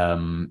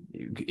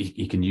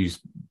 he can use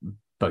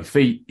both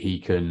feet, he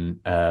can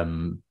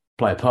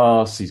play a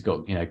pass, he's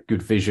got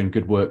good vision,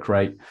 good work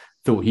rate.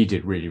 Thought he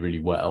did really, really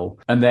well.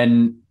 And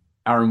then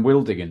Aaron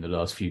Wilding in the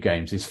last few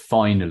games is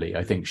finally,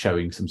 I think,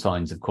 showing some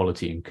signs of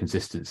quality and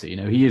consistency.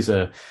 He is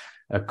a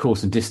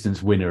course and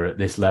distance winner at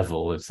this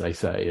level, as they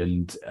say,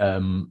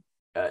 and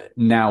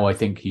now I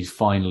think he's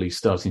finally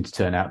starting to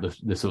turn out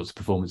the sorts of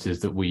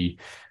performances that we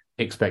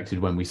expected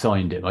when we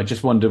signed him. I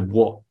just wonder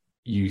what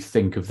you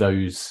think of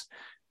those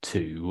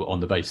two on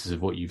the basis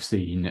of what you've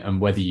seen, and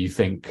whether you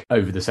think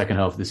over the second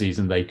half of the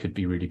season they could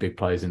be really big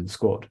players in the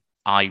squad.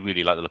 I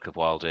really like the look of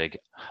Wilding.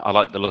 I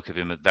like the look of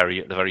him at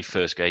the very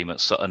first game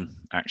at Sutton,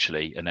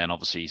 actually. And then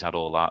obviously he's had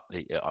all that.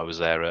 I was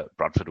there at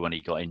Bradford when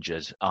he got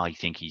injured. I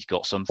think he's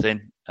got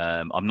something.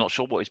 I'm not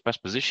sure what his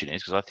best position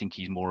is, because I think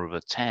he's more of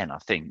a 10, I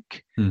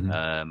think.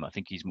 I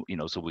think he's,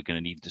 so we're going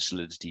to need the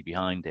solidity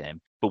behind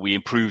him. But we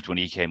improved when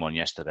he came on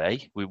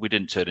yesterday. We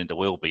didn't turn into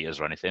wheel beaters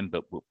or anything,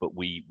 but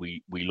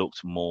we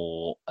looked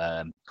more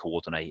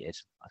coordinated,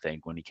 I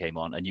think, when he came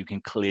on. And you can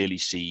clearly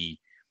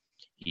see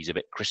he's a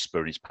bit crisper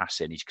in his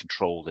passing. He's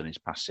controlled in his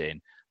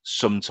passing.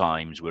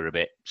 Sometimes we're a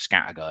bit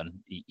scattergun.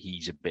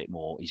 He's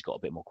got a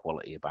bit more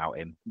quality about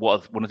him.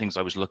 One of the things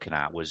I was looking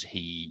at was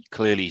he's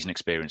an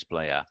experienced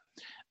player,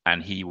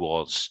 and he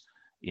was,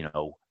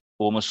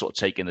 almost sort of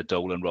taking the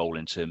Dolan role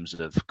in terms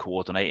of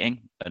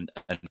coordinating and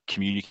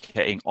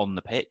communicating on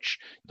the pitch.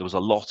 There was a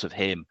lot of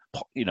him,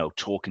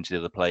 talking to the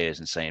other players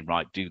and saying,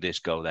 right, do this,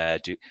 go there,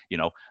 a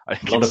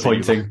lot of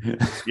pointing.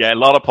 Yeah, a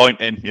lot of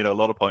pointing,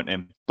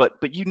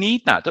 But you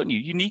need that, don't you?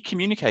 You need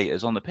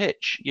communicators on the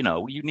pitch.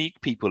 You need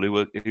people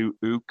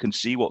who can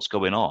see what's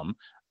going on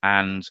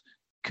and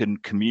can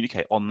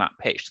communicate on that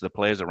pitch to the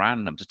players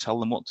around him to tell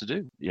them what to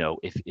do. You know,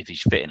 if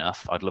he's fit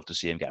enough, I'd love to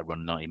see him get a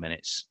run 90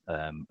 minutes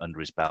under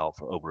his belt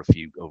for over a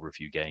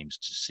few games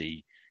to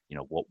see, you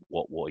know,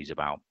 what he's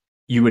about.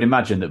 You would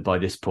imagine that by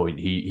this point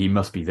he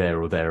must be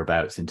there or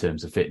thereabouts in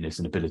terms of fitness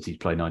and ability to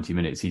play 90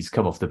 minutes. He's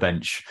come off the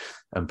bench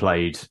and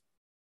played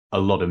a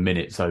lot of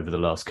minutes over the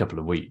last couple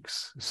of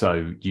weeks.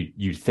 So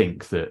you'd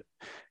think that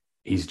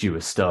he's due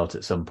a start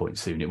at some point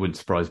soon. It wouldn't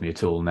surprise me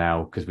at all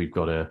now, because we've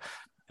got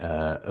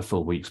a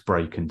full week's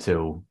break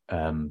until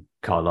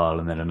Carlisle,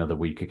 and then another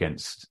week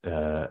against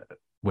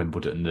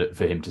Wimbledon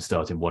for him to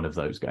start in one of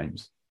those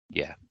games.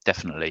 Yeah,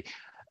 definitely.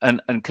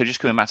 And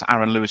just coming back to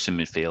Aaron Lewis in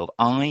midfield,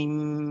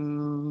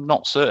 I'm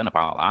not certain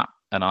about that.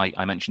 And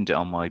I mentioned it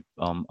on my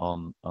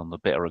on the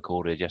bit I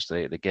recorded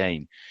yesterday at the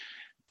game.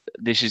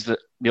 This is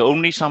the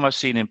only time I've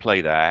seen him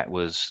play there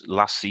was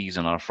last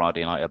season on a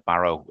Friday night at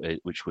Barrow,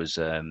 which was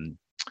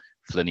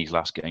Flinney's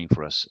last game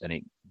for us, and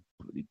it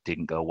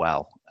didn't go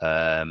well.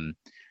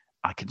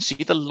 I can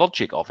see the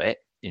logic of it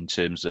in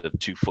terms of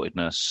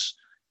two-footedness,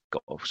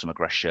 got some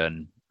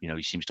aggression. You know,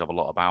 he seems to have a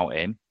lot about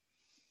him.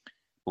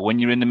 But when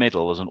you're in the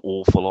middle, there's an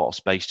awful lot of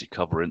space to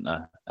cover, isn't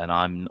there? And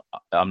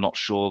I'm not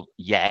sure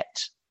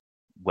yet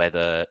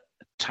whether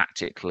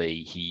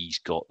tactically he's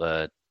got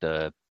the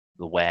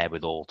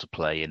wherewithal to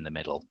play in the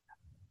middle.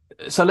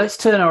 So let's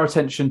turn our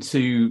attention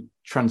to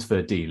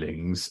transfer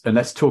dealings, and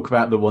let's talk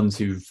about the ones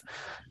who've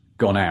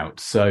gone out.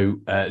 So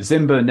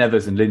Zimber,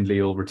 Nevers and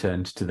Lindley all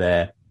returned to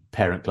their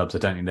parent clubs. I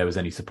don't think there was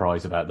any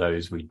surprise about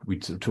those. We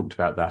sort of talked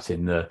about that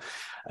in the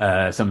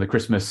some of the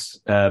Christmas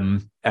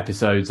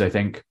episodes, I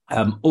think.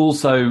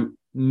 Also,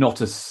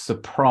 not a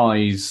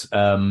surprise,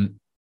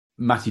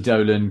 Matty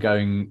Dolan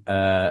going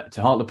to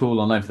Hartlepool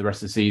on loan for the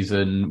rest of the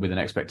season with an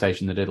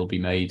expectation that it'll be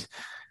made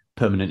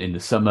permanent in the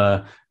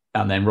summer.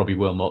 And then Robbie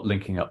Wilmot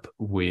linking up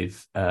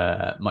with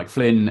Mike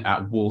Flynn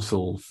at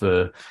Walsall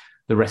for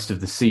the rest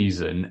of the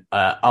season.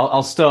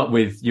 I'll start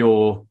with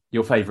your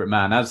favourite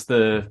man. As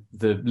the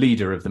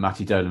leader of the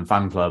Matty Dolan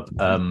fan club,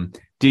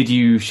 did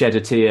you shed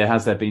a tear?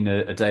 Has there been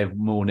a day of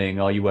mourning?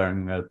 Are you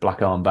wearing a black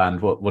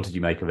armband? What did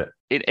you make of it?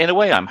 In a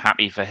way, I'm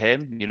happy for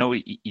him. You know,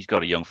 he's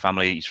got a young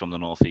family. He's from the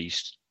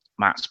Northeast.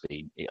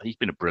 He's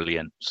been a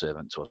brilliant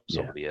servant to us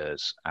over the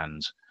years.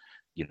 And,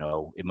 you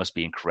know, it must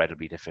be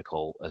incredibly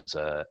difficult as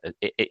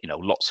you know,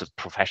 lots of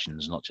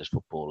professions, not just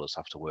footballers,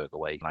 have to work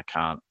away. And I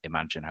can't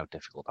imagine how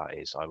difficult that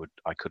is.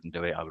 I couldn't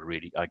do it.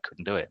 I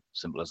couldn't do it.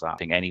 Simple as that. I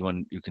think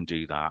anyone who can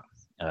do that,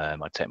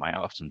 I'd take my hat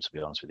off to them, to be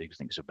honest with you, because I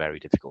think it's a very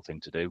difficult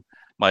thing to do.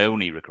 My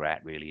only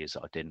regret really is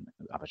that I didn't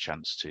have a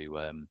chance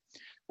to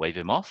wave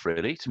him off,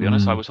 really, to be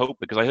honest. I was hoping,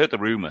 because I heard the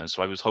rumours,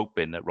 so I was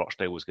hoping that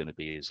Rochdale was going to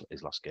be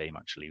his last game,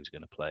 actually. He was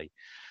going to play.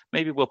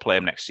 Maybe we'll play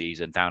him next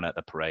season down at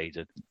the Parade,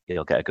 and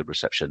he'll get a good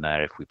reception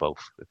there if we're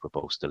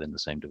both still in the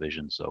same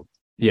division. So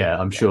yeah,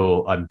 I'm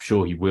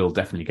sure he will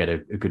definitely get a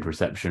good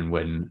reception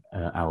when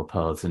our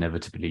paths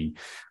inevitably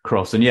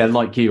cross. And yeah,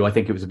 like you, I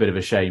think it was a bit of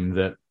a shame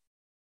that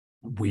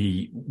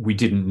we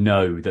didn't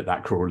know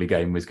that Crawley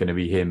game was going to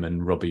be him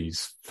and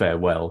Robbie's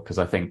farewell, because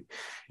I think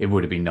it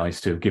would have been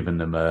nice to have given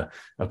them a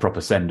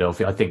proper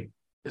send-off. I think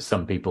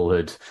some people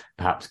had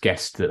perhaps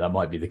guessed that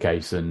might be the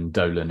case, and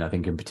Dolan, I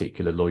think in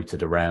particular,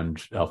 loitered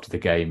around after the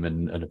game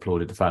and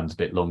applauded the fans a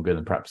bit longer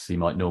than perhaps he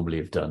might normally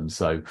have done.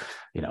 So,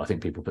 you know, I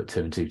think people put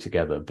two and two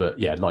together. But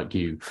yeah, like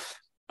you,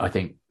 I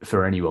think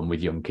for anyone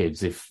with young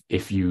kids,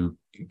 if you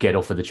get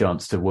offered the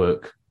chance to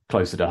work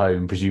closer to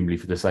home, presumably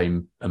for the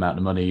same amount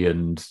of money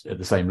and at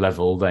the same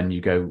level, then you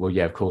go, well,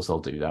 yeah, of course I'll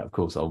do that. Of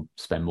course I'll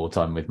spend more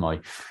time with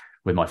my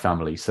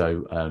family.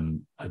 So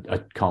I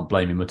can't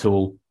blame him at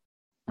all.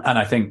 And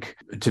I think,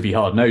 to be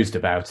hard-nosed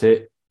about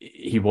it,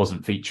 he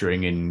wasn't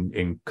featuring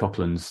in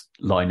Coughlan's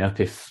lineup.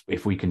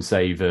 If we can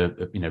save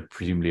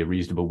presumably a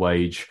reasonable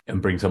wage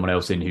and bring someone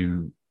else in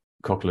who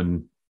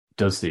Coughlan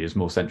does see as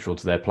more central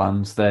to their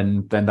plans,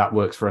 then that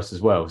works for us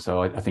as well.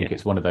 So I think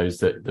it's one of those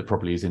that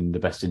probably is in the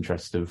best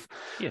interest of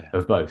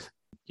both.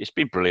 It's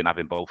been brilliant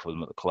having both of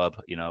them at the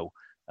club. You know,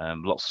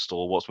 lots of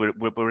stalwarts.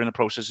 We're in a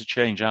process of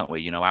change, aren't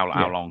we? You know,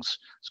 how long's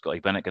Scotty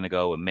Bennett going to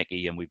go, and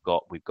Mickey, and we've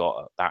got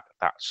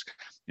that's,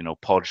 you know,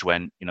 Podge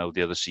went, you know,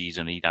 the other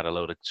season he'd had a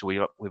load of. So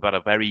we've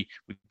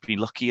been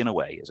lucky in a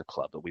way as a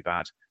club that we've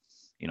had,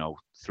 you know,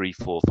 3,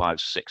 4, 5,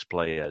 6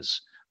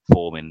 players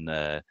forming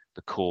the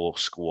core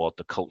squad,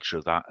 the culture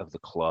of the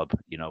club.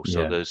 You know,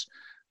 so there's,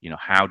 you know,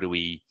 how do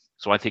we?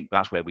 So I think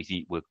that's where we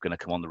think we're going to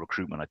come on the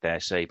recruitment, I dare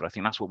say. But I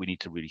think that's what we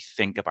need to really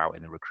think about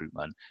in the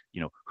recruitment.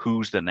 You know,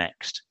 who's the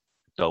next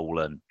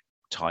Dolan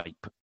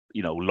type,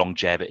 you know,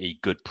 longevity,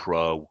 good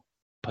pro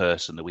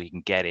person that we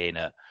can get in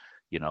at,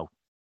 you know,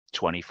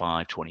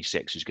 25,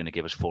 26, who's going to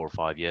give us 4 or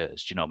 5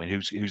 years. Do you know what I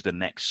mean? Who's the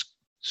next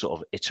sort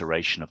of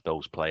iteration of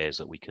those players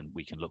that we can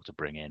look to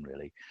bring in,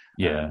 really?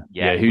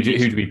 Who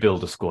do we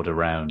build a squad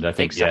around? I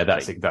think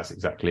exactly. That's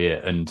exactly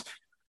it. And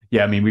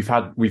yeah, I mean,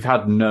 we've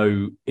had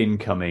no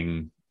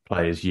incoming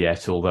players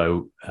yet,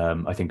 although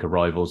I think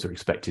arrivals are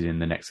expected in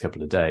the next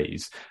couple of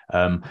days.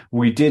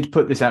 We did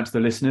put this out to the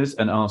listeners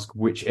and ask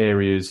which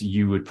areas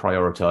you would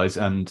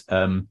prioritise, and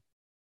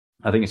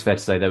I think it's fair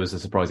to say there was a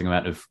surprising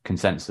amount of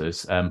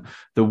consensus.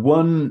 The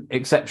one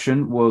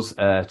exception was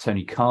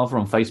Tony Carver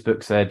on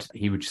Facebook said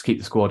he would just keep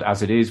the squad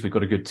as it is. We've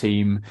got a good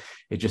team.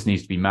 It just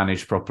needs to be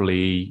managed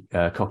properly.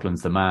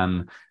 Coughlin's the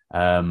man.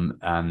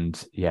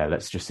 And yeah,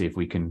 let's just see if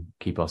we can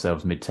keep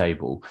ourselves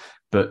mid-table.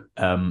 But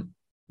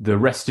the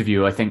rest of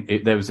you, I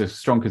think there was a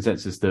strong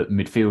consensus that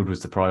midfield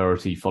was the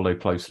priority,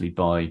 followed closely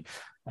by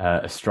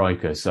a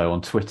striker. So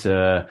on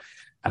Twitter,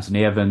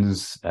 Anthony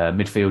Evans,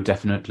 midfield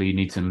definitely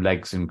needs some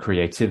legs and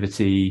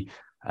creativity.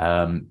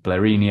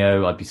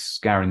 Blairinho, I'd be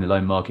scouring the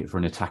loan market for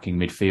an attacking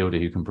midfielder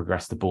who can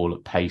progress the ball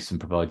at pace and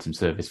provide some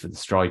service for the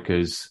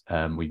strikers.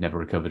 We've never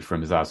recovered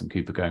from Azaz and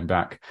Cooper going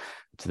back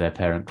to their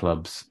parent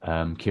clubs.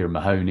 Kieran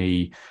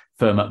Mahoney,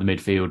 firm up the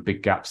midfield,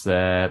 big gaps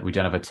there. We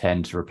don't have a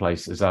 10 to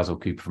replace Azaz or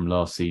Cooper from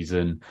last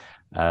season.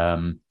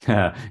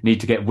 Need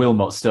to get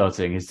Wilmot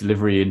starting. His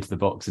delivery into the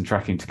box and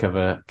tracking to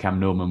cover Cam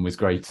Norman was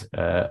great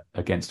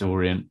against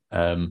Orient.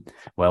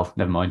 Well,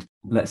 never mind.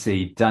 Let's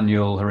see.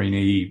 Daniel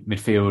Harini,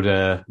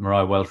 midfielder.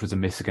 Mariah Welch was a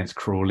miss against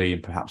Crawley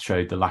and perhaps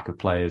showed the lack of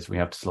players we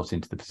have to slot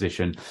into the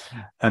position.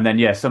 And then,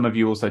 yeah, some of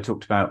you also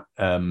talked about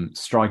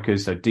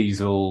strikers. So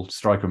Diesel,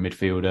 striker and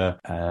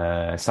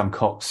midfielder. Sam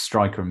Cox,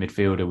 striker and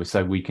midfielder. We're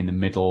so weak in the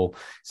middle.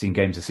 Seen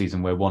games this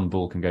season where one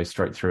ball can go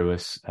straight through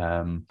us.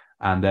 And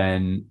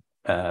then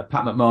Pat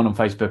McMahon on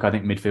Facebook, I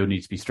think midfield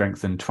needs to be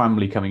strengthened.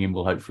 Twamley coming in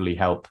will hopefully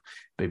help,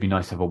 but it'd be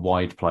nice to have a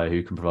wide player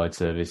who can provide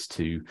service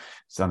to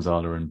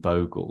Zanzala and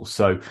Bogle.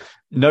 So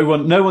no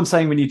one's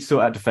saying we need to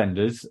sort out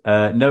defenders.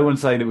 No one's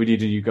saying that we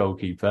need a new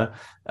goalkeeper.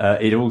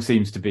 It all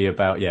seems to be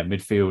about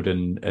midfield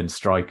and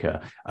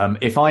striker.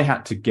 If I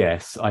had to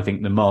guess, I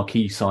think the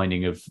marquee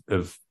signing of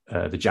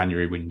the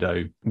January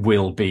window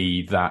will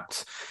be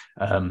that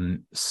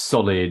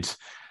solid,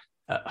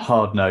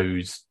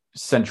 hard-nosed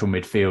central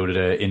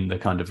midfielder in the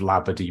kind of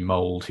Labadie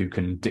mould who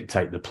can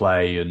dictate the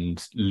play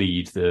and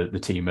lead the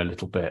team a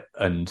little bit.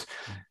 And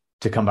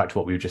to come back to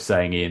what we were just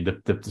saying,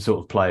 Ian, the sort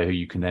of player who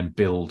you can then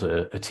build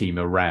a team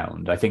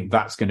around, I think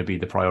that's going to be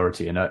the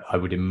priority. And I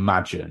would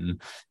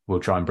imagine we'll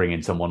try and bring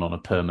in someone on a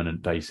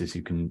permanent basis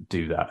who can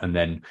do that. And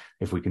then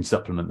if we can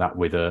supplement that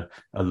with a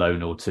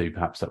loan or two,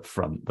 perhaps up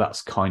front,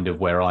 that's kind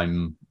of where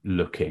I'm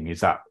looking.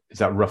 Is that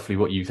roughly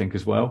what you think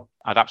as well?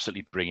 I'd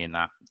absolutely bring in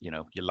that,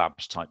 your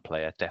Labs type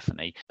player,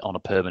 definitely on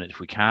a permanent if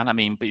we can. I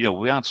mean, but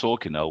we are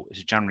talking though, it's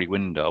a January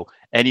window.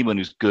 Anyone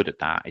who's good at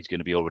that is going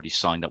to be already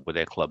signed up with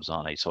their clubs,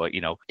 aren't they? So,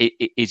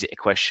 is it a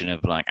question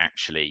of like,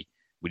 actually,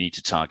 we need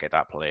to target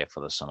that player for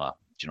the summer?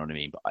 Do you know what I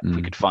mean? But if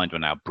we could find one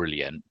now,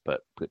 brilliant,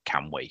 but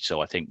can we? So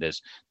I think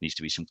needs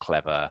to be some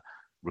clever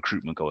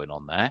recruitment going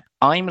on there.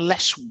 I'm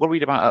less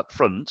worried about up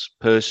front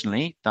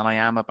personally than I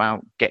am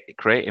about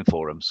creating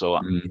for him. So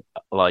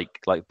like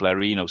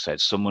Blairinho said,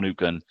 someone who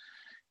can,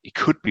 it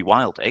could be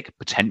Wildegg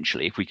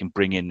potentially if we can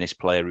bring in this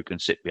player who can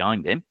sit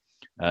behind him.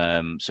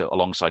 So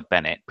alongside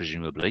Bennett,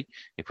 presumably,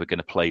 if we're going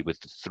to play with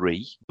the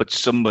three, but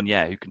someone,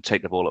 who can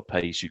take the ball at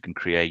pace, who can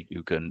create,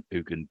 who can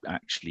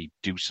actually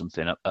do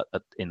something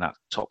in that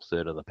top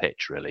third of the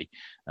pitch, really,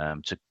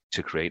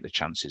 to create the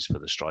chances for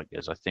the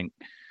strikers. I think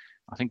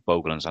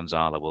Bogle and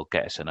Zanzala will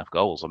get us enough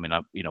goals. I mean,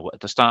 at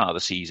the start of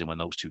the season when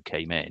those two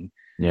came in,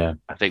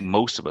 I think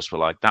most of us were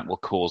like, it'll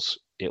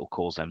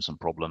cause them some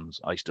problems.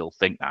 I still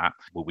think that,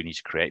 but we need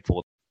to create for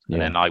them.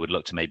 And then I would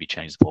look to maybe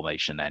change the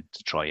formation then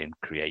to try and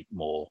create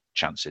more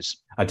chances.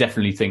 I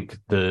definitely think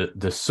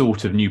the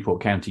sort of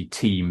Newport County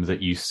team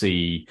that you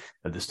see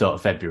at the start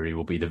of February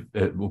will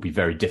be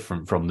very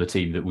different from the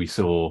team that we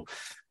saw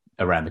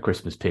around the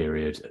Christmas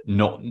period.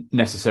 Not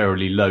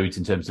necessarily loads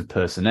in terms of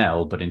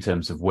personnel, but in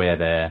terms of where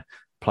they're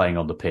playing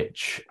on the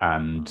pitch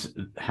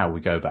and how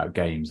we go about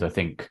games. I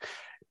think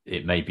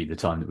it may be the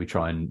time that we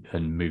try and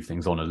move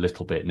things on a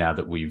little bit now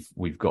that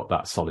we've got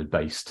that solid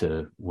base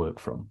to work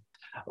from.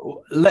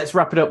 Let's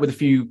wrap it up with a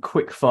few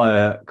quick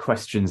fire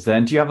questions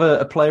then. Do you have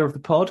a player of the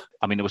pod?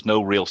 I mean, there was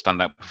no real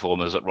standout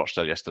performers at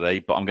Rochdale yesterday,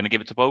 but I'm going to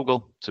give it to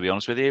Bogle, to be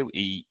honest with you.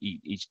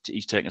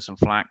 He's taken some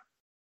flack.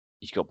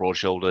 He's got broad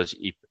shoulders.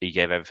 He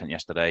gave everything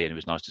yesterday, and it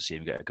was nice to see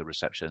him get a good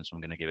reception, so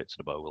I'm going to give it to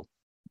the Bogle.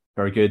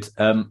 Very good.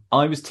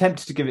 I was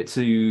tempted to give it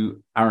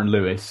to Aaron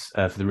Lewis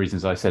for the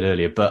reasons I said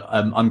earlier, but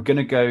I'm going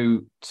to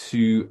go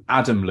to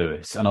Adam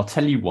Lewis, and I'll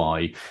tell you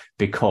why.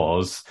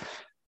 Because,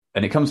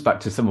 and it comes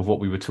back to some of what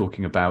we were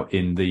talking about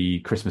in the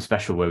Christmas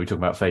special where we talk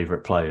about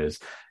favourite players.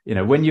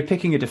 When you're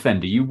picking a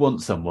defender, you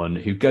want someone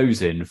who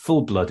goes in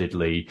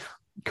full-bloodedly,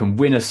 can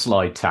win a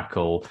slide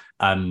tackle,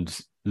 and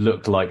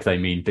look like they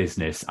mean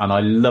business. And I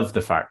love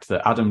the fact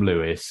that Adam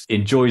Lewis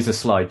enjoys a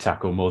slide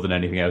tackle more than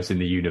anything else in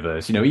the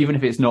universe. Even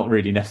if it's not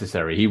really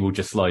necessary, he will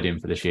just slide in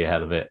for the sheer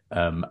hell of it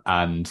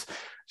and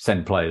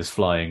send players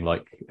flying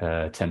like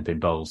 10-pin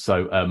bowls.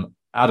 So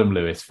Adam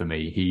Lewis, for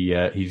me,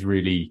 he's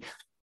really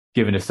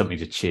given us something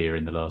to cheer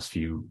in the last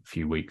few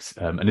weeks,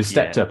 and has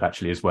stepped up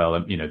actually as well.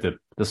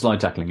 The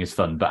slide tackling is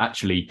fun, but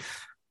actually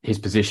his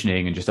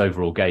positioning and just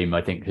overall game,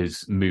 I think,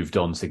 has moved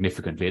on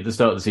significantly. At the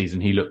start of the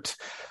season, he looked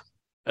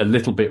a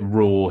little bit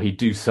raw. He'd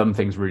do some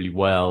things really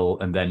well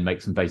and then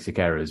make some basic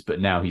errors,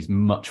 but now he's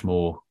much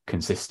more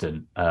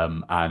consistent.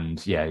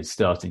 And yeah, he's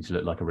starting to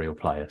look like a real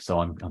player. So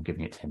I'm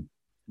giving it to him.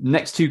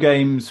 Next 2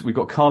 games, we've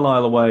got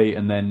Carlisle away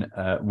and then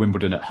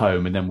Wimbledon at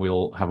home, and then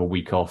we'll have a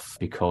week off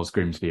because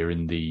Grimsby are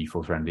in the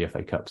 4th round of the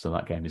FA Cup, so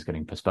that game is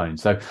getting postponed.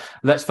 So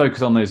let's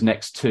focus on those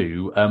next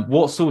 2.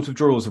 What sort of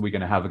draws are we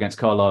going to have against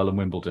Carlisle and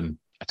Wimbledon?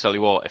 I tell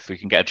you what, if we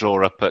can get a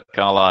draw up at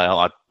Carlisle,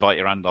 I'd bite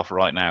your hand off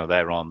right now.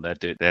 They're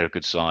a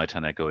good side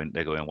and they're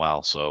going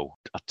well. So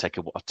I'll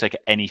take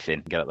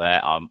anything to get up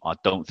there. I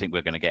don't think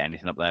we're going to get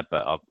anything up there,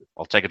 but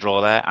I'll take a draw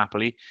there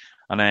happily.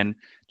 And then, do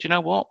you know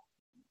what?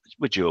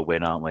 We're due a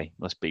win, aren't we?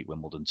 Let's beat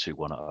Wimbledon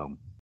 2-1 at home.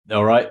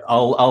 All right,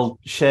 I'll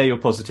share your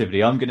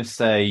positivity. I'm going to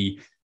say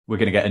we're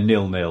going to get a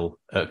 0-0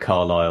 at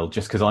Carlisle,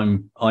 just because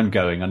I'm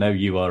going. I know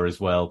you are as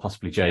well,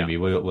 possibly Jamie. Yeah.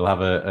 We'll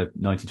have a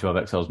 92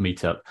 Exiles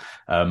meetup,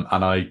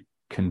 and I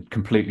can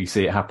completely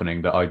see it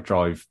happening that I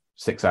drive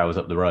 6 hours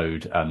up the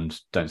road and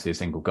don't see a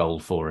single goal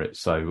for it.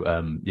 So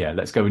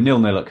let's go with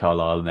 0-0 at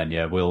Carlisle, and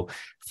then we'll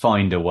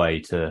find a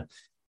way to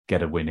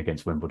get a win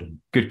against Wimbledon.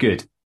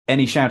 Good.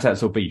 Any shout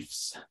outs or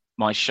beefs?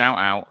 My shout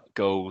out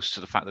goes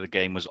to the fact that the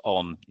game was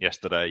on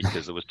yesterday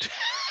because there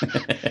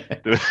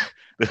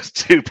was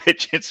 2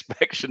 pitch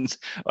inspections.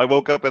 I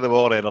woke up in the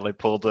morning and I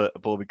pulled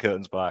my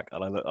curtains back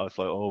and I was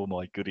like, oh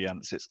my goody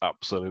ants, it's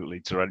absolutely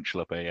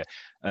torrential up here.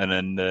 And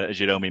then, as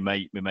you know, my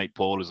mate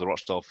Paul is a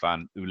Rochdale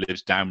fan who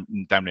lives down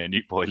near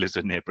Newport, lives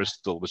near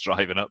Bristol, was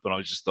driving up, and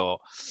I just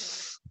thought,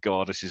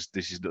 God, this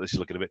is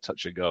looking a bit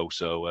touch and go.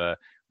 So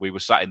we were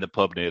sat in the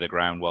pub near the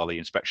ground while the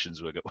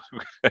inspections were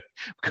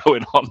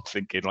going on,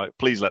 thinking, like,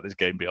 please let this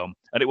game be on.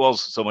 And it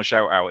was. So my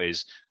shout out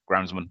is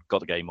groundsman got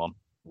the game on.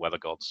 Weather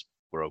gods,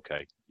 we're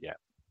okay. Yeah.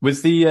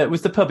 Was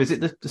the pub? Is it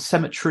the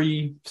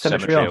Cemetery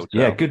Hotel?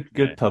 Yeah,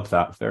 good pub.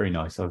 That very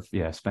nice. I've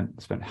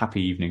spent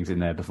happy evenings in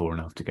there before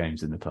and after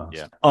games in the past.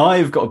 Yeah.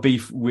 I've got a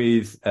beef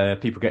with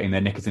people getting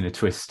their knickers in a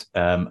twist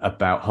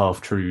about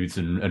half truths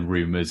and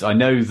rumours. I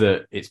know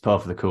that it's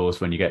part of the course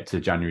when you get to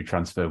January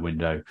transfer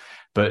window,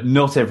 but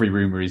not every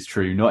rumour is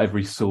true. Not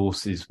every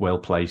source is well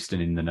placed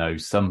and in the know.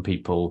 Some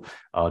people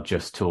are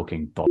just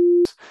talking bollocks.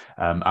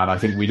 And I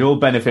think we'd all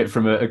benefit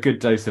from a good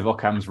dose of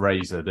Occam's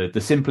razor.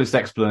 The simplest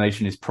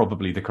explanation is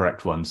probably the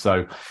correct one.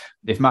 So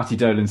if Matty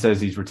Dolan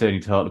says he's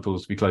returning to Hartlepool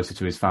to be closer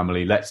to his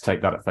family, let's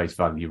take that at face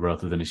value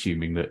rather than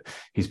assuming that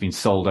he's been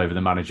sold over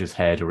the manager's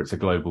head or it's a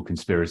global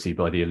conspiracy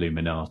by the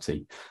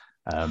Illuminati.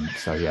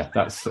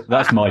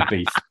 That's my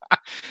beef.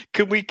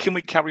 Can we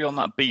carry on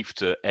that beef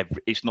to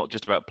it's not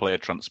just about player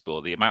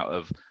transport. The amount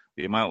of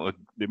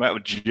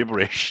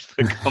gibberish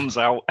that comes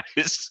out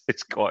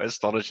it's quite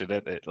astonishing,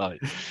 isn't it?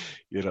 Like,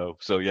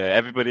 so yeah,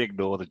 everybody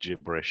ignore the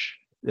gibberish.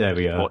 There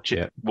we are.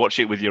 Watch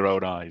it with your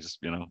own eyes,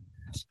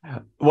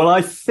 Well,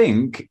 I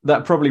think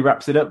that probably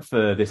wraps it up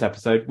for this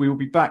episode. We will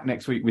be back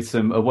next week with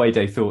some away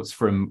day thoughts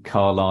from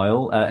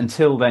Carlisle.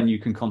 Until then, you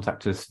can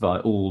contact us via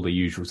all the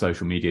usual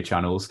social media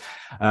channels.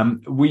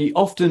 We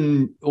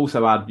often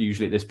also add,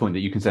 usually at this point,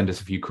 that you can send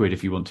us a few quid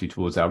if you want to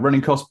towards our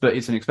running costs, but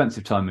it's an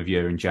expensive time of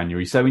year in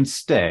January. So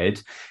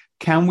instead,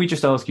 can we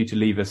just ask you to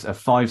leave us a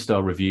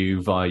 5-star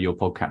review via your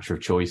podcatcher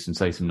of choice and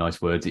say some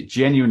nice words? It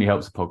genuinely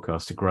helps the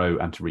podcast to grow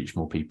and to reach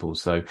more people.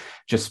 So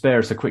just spare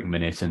us a quick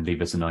minute and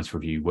leave us a nice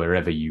review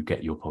wherever you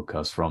get your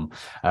podcast from.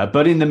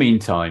 But in the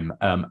meantime,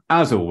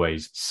 as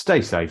always,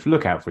 stay safe,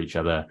 look out for each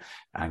other,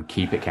 and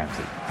keep it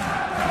county.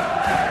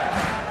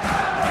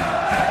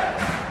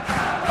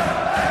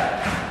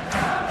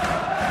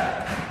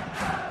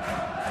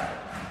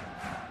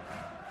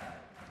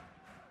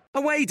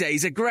 Away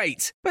days are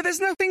great, but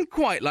there's nothing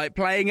quite like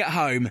playing at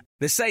home.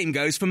 The same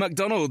goes for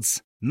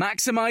McDonald's.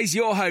 Maximise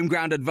your home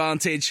ground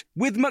advantage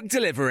with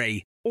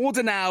McDelivery.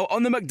 Order now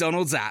on the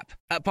McDonald's app.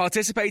 At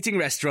participating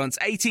restaurants,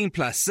 18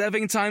 plus,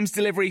 serving times,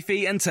 delivery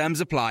fee and terms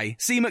apply.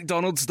 See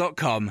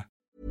mcdonalds.com.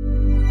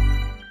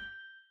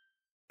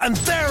 And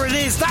there it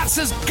is, that's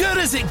as good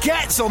as it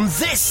gets on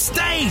this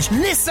stage.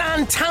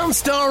 Nissan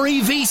Townstar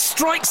EV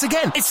strikes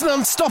again. It's an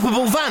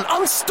unstoppable van,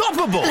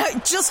 unstoppable.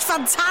 Just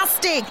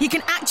fantastic. You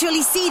can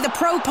actually see the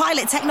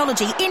ProPilot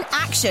technology in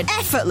action.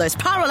 Effortless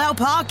parallel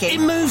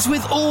parking. It moves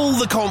with all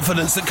the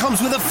confidence that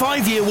comes with a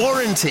 5-year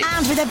warranty.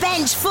 And with a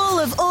bench full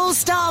of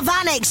all-star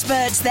van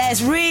experts,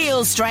 there's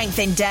real strength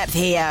in depth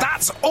here.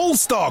 That's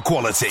all-star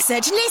quality.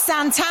 Search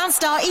Nissan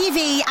Townstar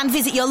EV and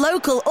visit your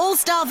local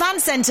all-star van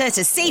centre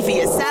to see for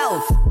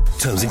yourself.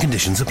 Terms and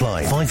conditions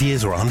apply. 5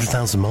 years or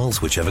 100,000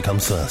 miles, whichever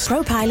comes first.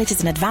 ProPilot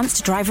is an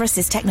advanced driver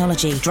assist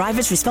technology.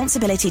 Driver's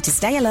responsibility to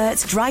stay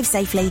alert, drive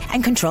safely,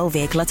 and control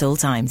vehicle at all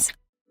times.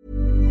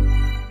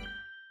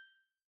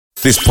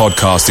 This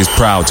podcast is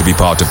proud to be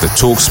part of the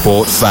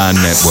TalkSport Fan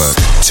Network.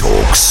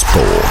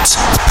 TalkSport.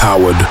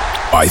 Powered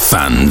by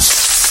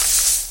fans.